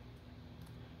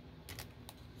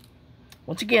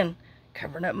 Once again,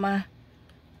 covering up my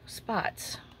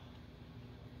spots.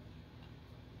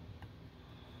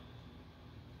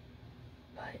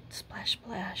 But splash,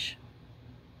 splash.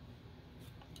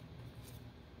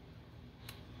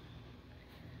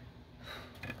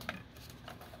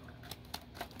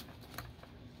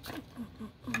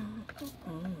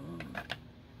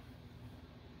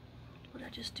 What did I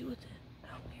just do with it?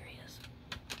 Oh, here he is.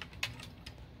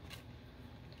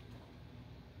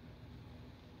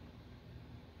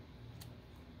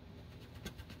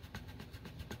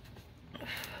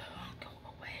 Go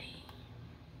away.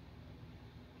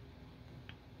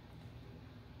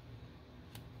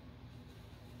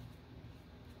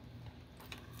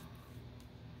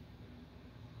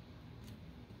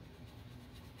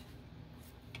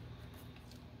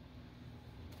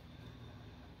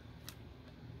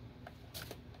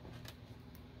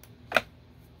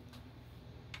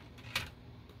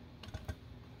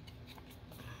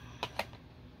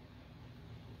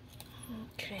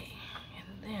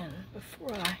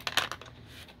 before I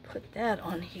put that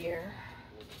on here,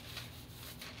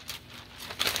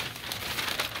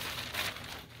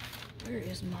 where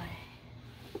is my...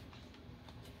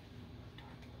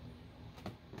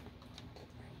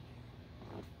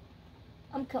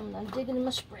 I'm coming, I'm digging in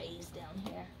my sprays down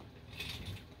here.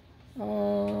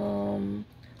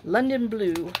 London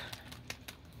Blue.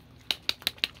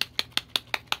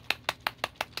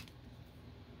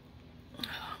 I've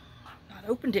not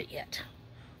opened it yet.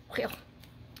 Well.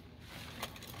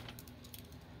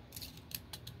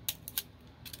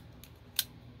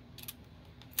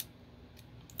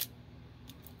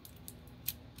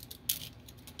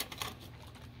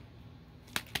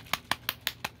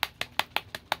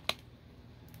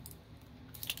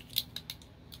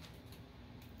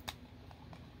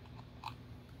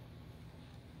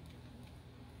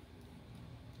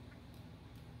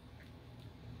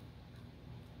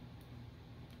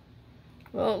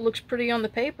 Well, it looks pretty on the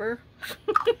paper.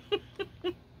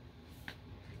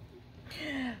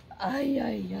 Ay,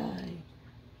 ay, ay.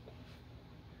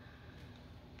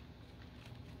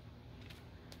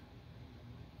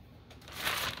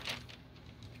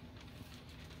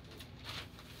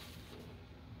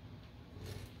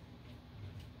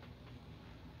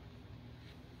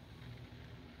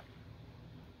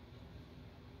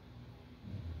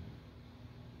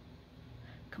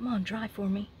 Come on, dry for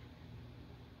me.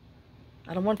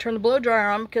 I don't want to turn the blow dryer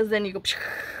on because then you go,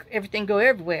 everything go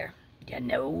everywhere. You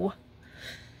know.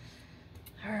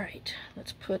 Alright,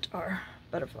 let's put our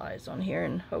butterflies on here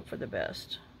and hope for the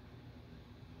best.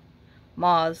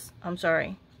 Moths, I'm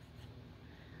sorry.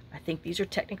 I think these are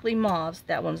technically moths.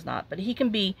 That one's not, but he can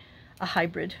be a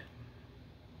hybrid.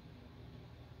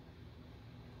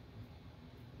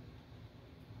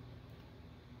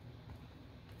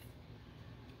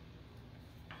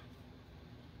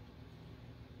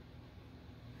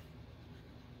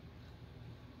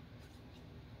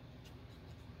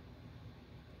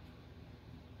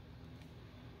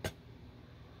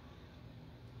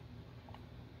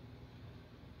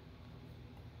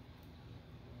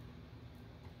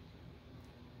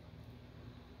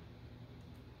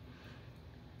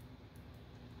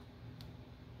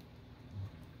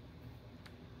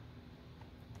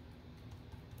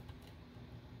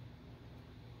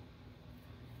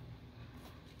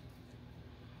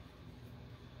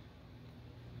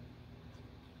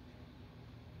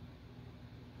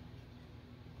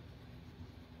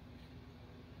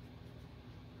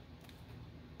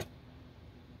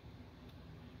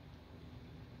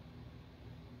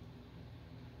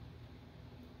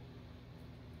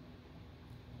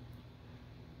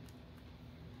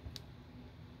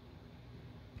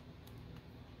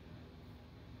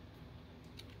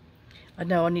 I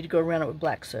know I need to go around it with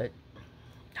black soot.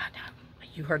 Oh, no,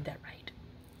 you heard that right.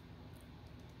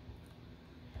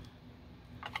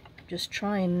 I'm just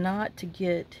trying not to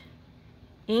get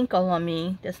ink all on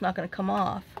me. That's not going to come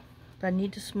off. But I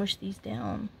need to smush these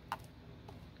down.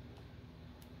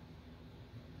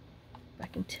 I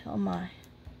can tell my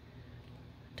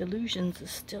Delusions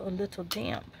is still a little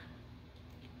damp.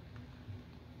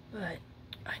 But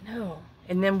I know.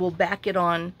 And then we'll back it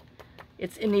on.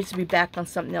 It needs to be backed on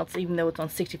something else, even though it's on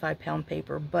 65-pound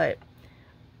paper. But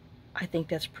I think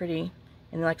that's pretty.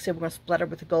 And like I said, we're going to splatter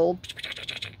with the gold.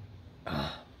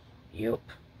 Oh, yep.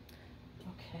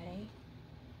 Okay.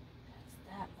 That's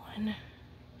that one.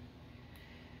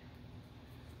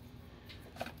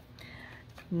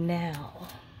 Now.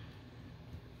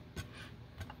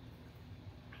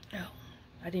 Oh,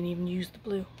 I didn't even use the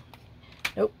blue.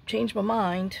 Nope, changed my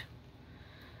mind.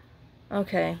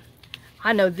 Okay.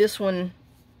 I know this one,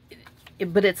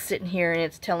 but it's sitting here and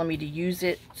it's telling me to use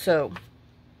it, so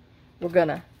we're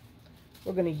gonna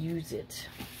use it.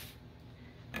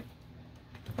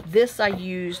 This I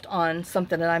used on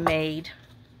something that I made.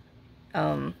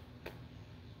 Where'd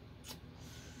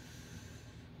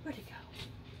it go?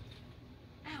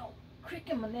 Ow, crick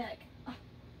in my neck. Oh.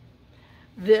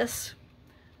 This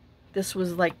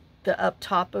was like the up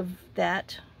top of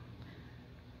that.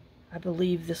 I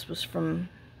believe this was from,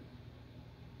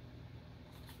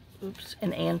 oops,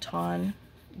 an Anton.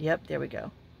 Yep, there we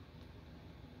go.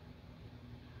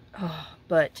 Oh,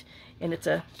 and it's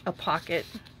a pocket.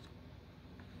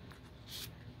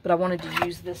 But I wanted to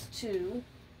use this too.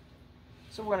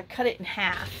 So we're going to cut it in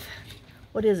half.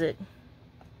 What is it?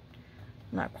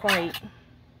 Not quite.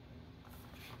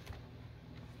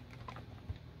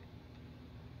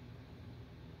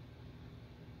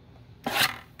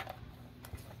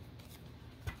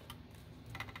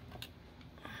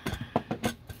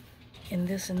 And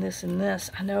this and this and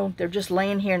this. I know they're just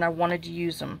laying here and I wanted to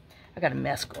use them. I got a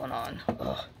mess going on.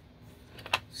 Ugh.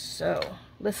 So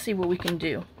let's see what we can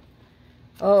do.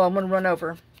 Oh, I'm going to run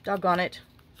over. Doggone it.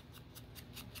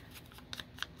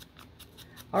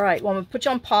 Alright, well, I'm going to put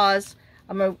you on pause.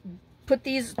 I'm going to put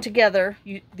these together.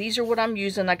 These are what I'm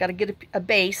using. I got to get a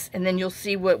base, and then you'll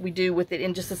see what we do with it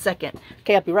in just a second.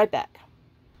 Okay, I'll be right back.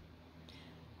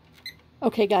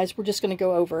 Okay, guys, we're just going to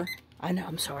go over. I know,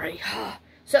 I'm sorry.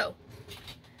 So,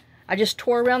 I just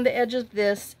tore around the edge of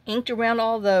this, inked around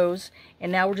all those,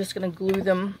 and now we're just going to glue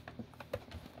them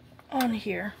on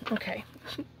here. Okay.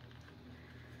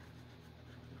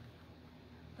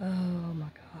 Oh my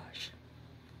gosh.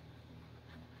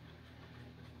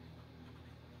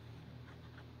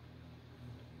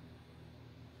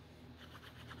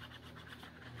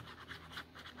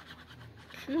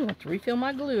 I have to refill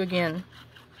my glue again.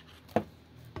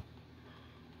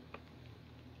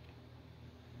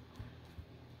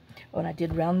 Oh, and I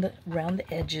did round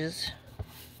the edges,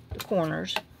 the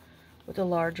corners, with a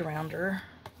large rounder.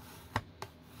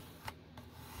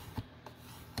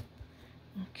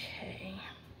 Okay.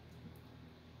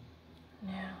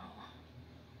 Now,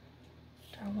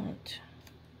 do I want?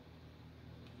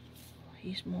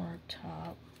 He's more up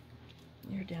top.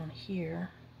 You're down here.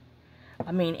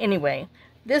 I mean, anyway,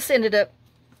 this ended up,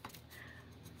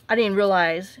 I didn't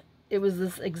realize it was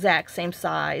this exact same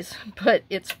size, but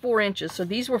it's 4 inches. So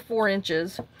these were 4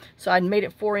 inches. So I made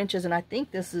it 4 inches, and I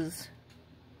think this is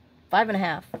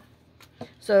 5.5.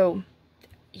 So,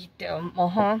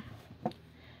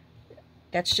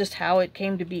 that's just how it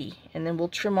came to be. And then we'll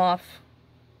trim off.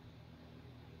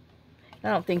 I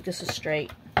don't think this is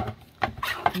straight.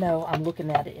 No, I'm looking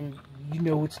at it, and you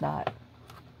know it's not.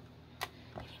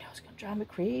 It's gonna drive me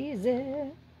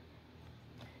crazy.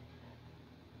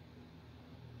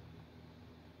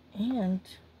 And,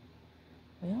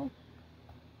 well,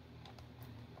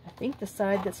 I think the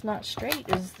side that's not straight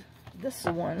is this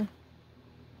one.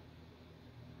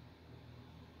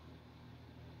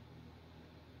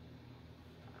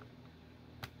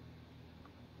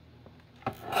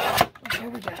 There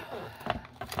we go.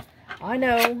 I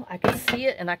know, I could see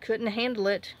it and I couldn't handle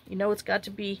it. You know, it's got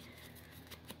to be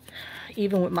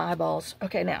even with my eyeballs.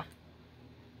 Okay, now.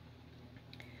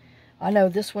 I know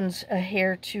this one's a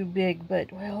hair too big,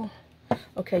 but, well,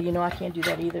 okay, you know, I can't do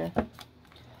that either.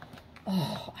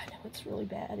 Oh, I know, it's really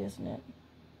bad, isn't it?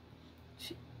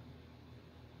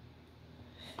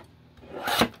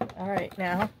 All right,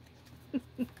 now.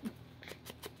 I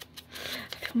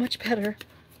feel much better.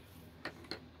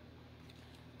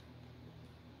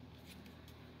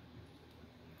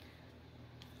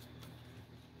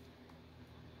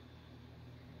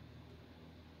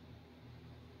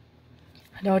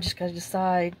 No, I just got to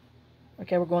decide.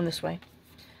 Okay, we're going this way.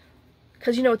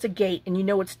 Because, you know, it's a gate, and you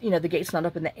know it's, you know, the gate's not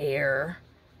up in the air.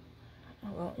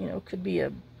 Well, you know, it could be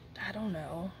a, I don't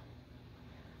know,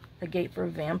 a gate for a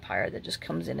vampire that just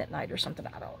comes in at night or something.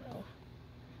 I don't know.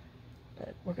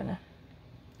 But we're going to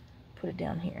put it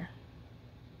down here.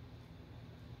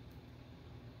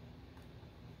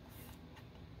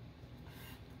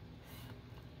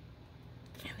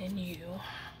 And then you...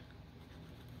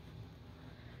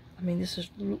 I mean, this is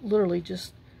literally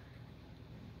just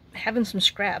having some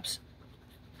scraps,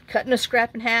 cutting a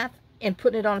scrap in half and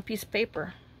putting it on a piece of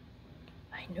paper.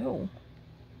 I know.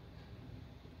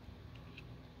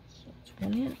 So it's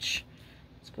 1 inch.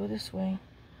 Let's go this way.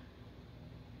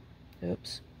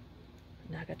 Oops.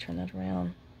 Now I gotta turn that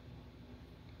around.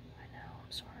 I know, I'm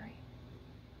sorry.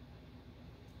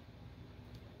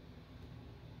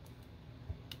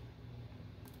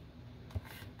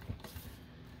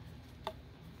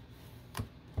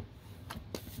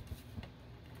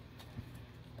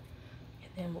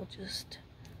 And we'll just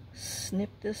snip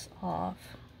this off.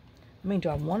 I mean, do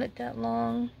I want it that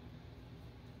long?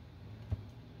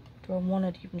 Do I want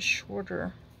it even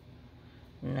shorter?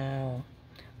 No,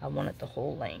 I want it the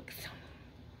whole length.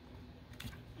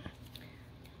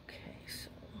 Okay, so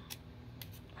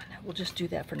I know we'll just do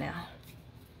that for now.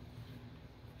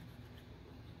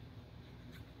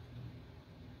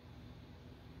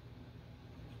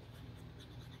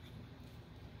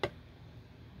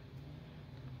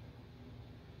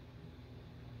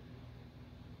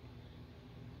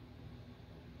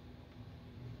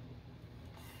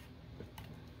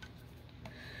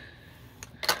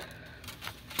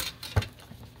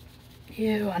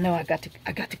 Ew, I know I got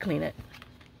to clean it.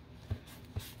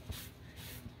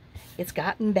 It's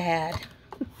gotten bad.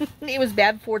 It was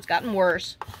bad before, it's gotten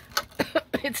worse.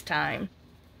 It's time.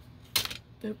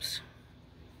 Oops.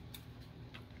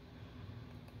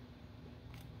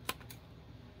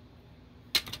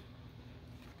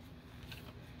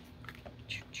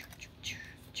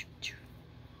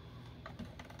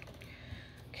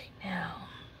 Okay, now,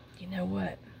 you know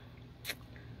what?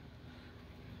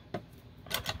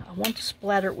 want to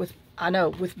splatter it with, I know,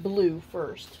 with blue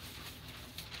first.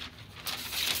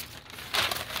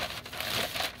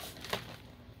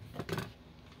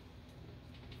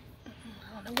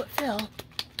 I don't know what fell.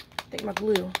 I think my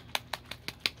glue.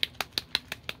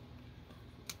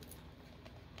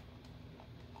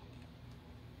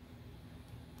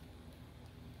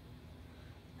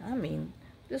 I mean,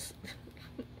 this,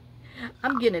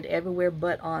 I'm getting it everywhere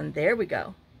but on, there we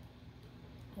go.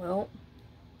 Well,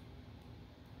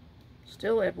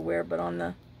 still everywhere but on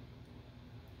the,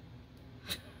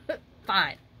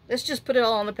 fine. Let's just put it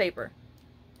all on the paper,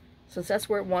 since that's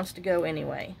where it wants to go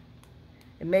anyway.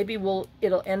 And maybe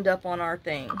it'll end up on our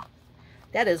thing.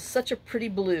 That is such a pretty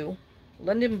blue,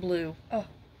 London blue. Oh.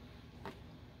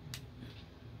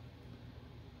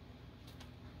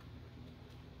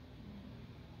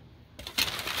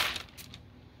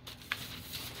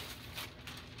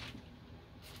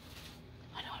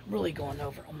 Really going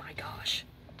over. Oh my gosh.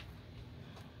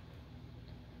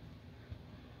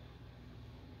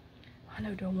 I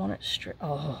know, do I want it straight?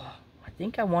 Oh, I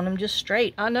think I want them just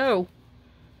straight. I know.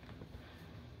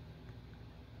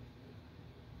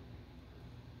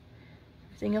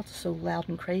 Everything else is so loud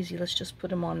and crazy. Let's just put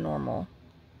them on normal.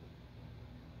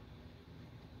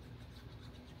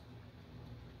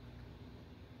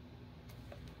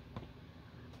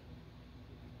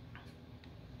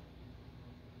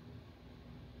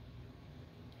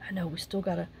 I know, we still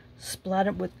gotta splatter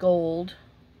it with gold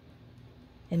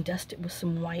and dust it with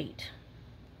some white.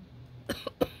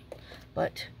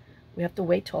 But we have to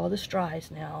wait till all this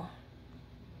dries now.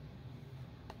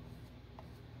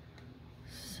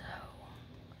 So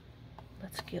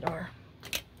let's get our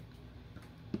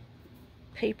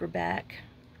paper back.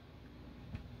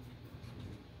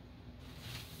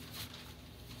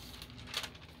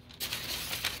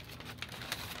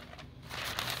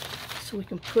 So we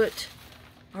can put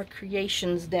our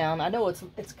creations down. I know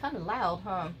it's kind of loud,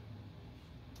 huh?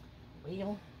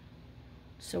 Well,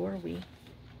 so are we.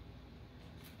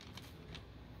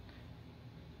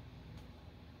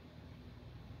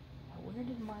 Where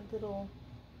did my little...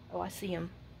 Oh, I see him.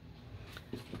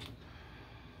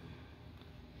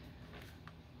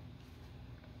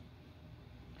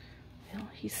 Well,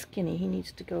 he's skinny. He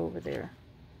needs to go over there.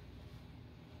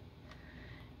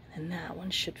 And then that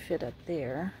one should fit up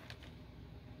there.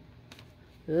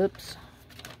 Oops.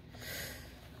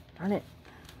 Darn it.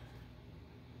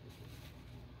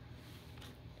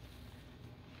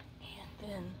 And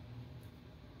then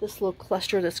this little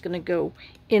cluster that's going to go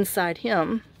inside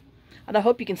him. And I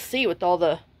hope you can see with all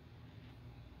the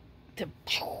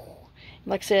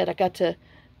like I said, I got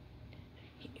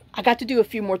to do a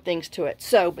few more things to it.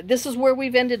 So, but this is where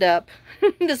we've ended up.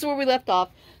 This is where we left off.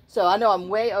 So I know I'm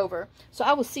way over. So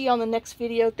I will see you on the next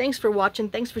video. Thanks for watching.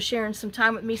 Thanks for sharing some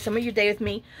time with me, some of your day with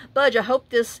me. Budge, I hope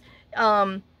this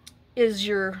is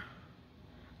your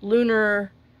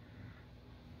lunar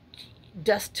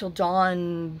dusk till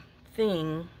dawn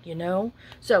thing, you know.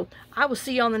 So I will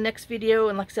see you on the next video.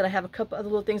 And like I said, I have a couple other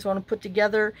little things I want to put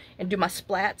together and do my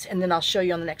splats. And then I'll show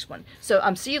you on the next one. So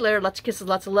see you later. Lots of kisses,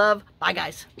 lots of love. Bye,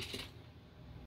 guys.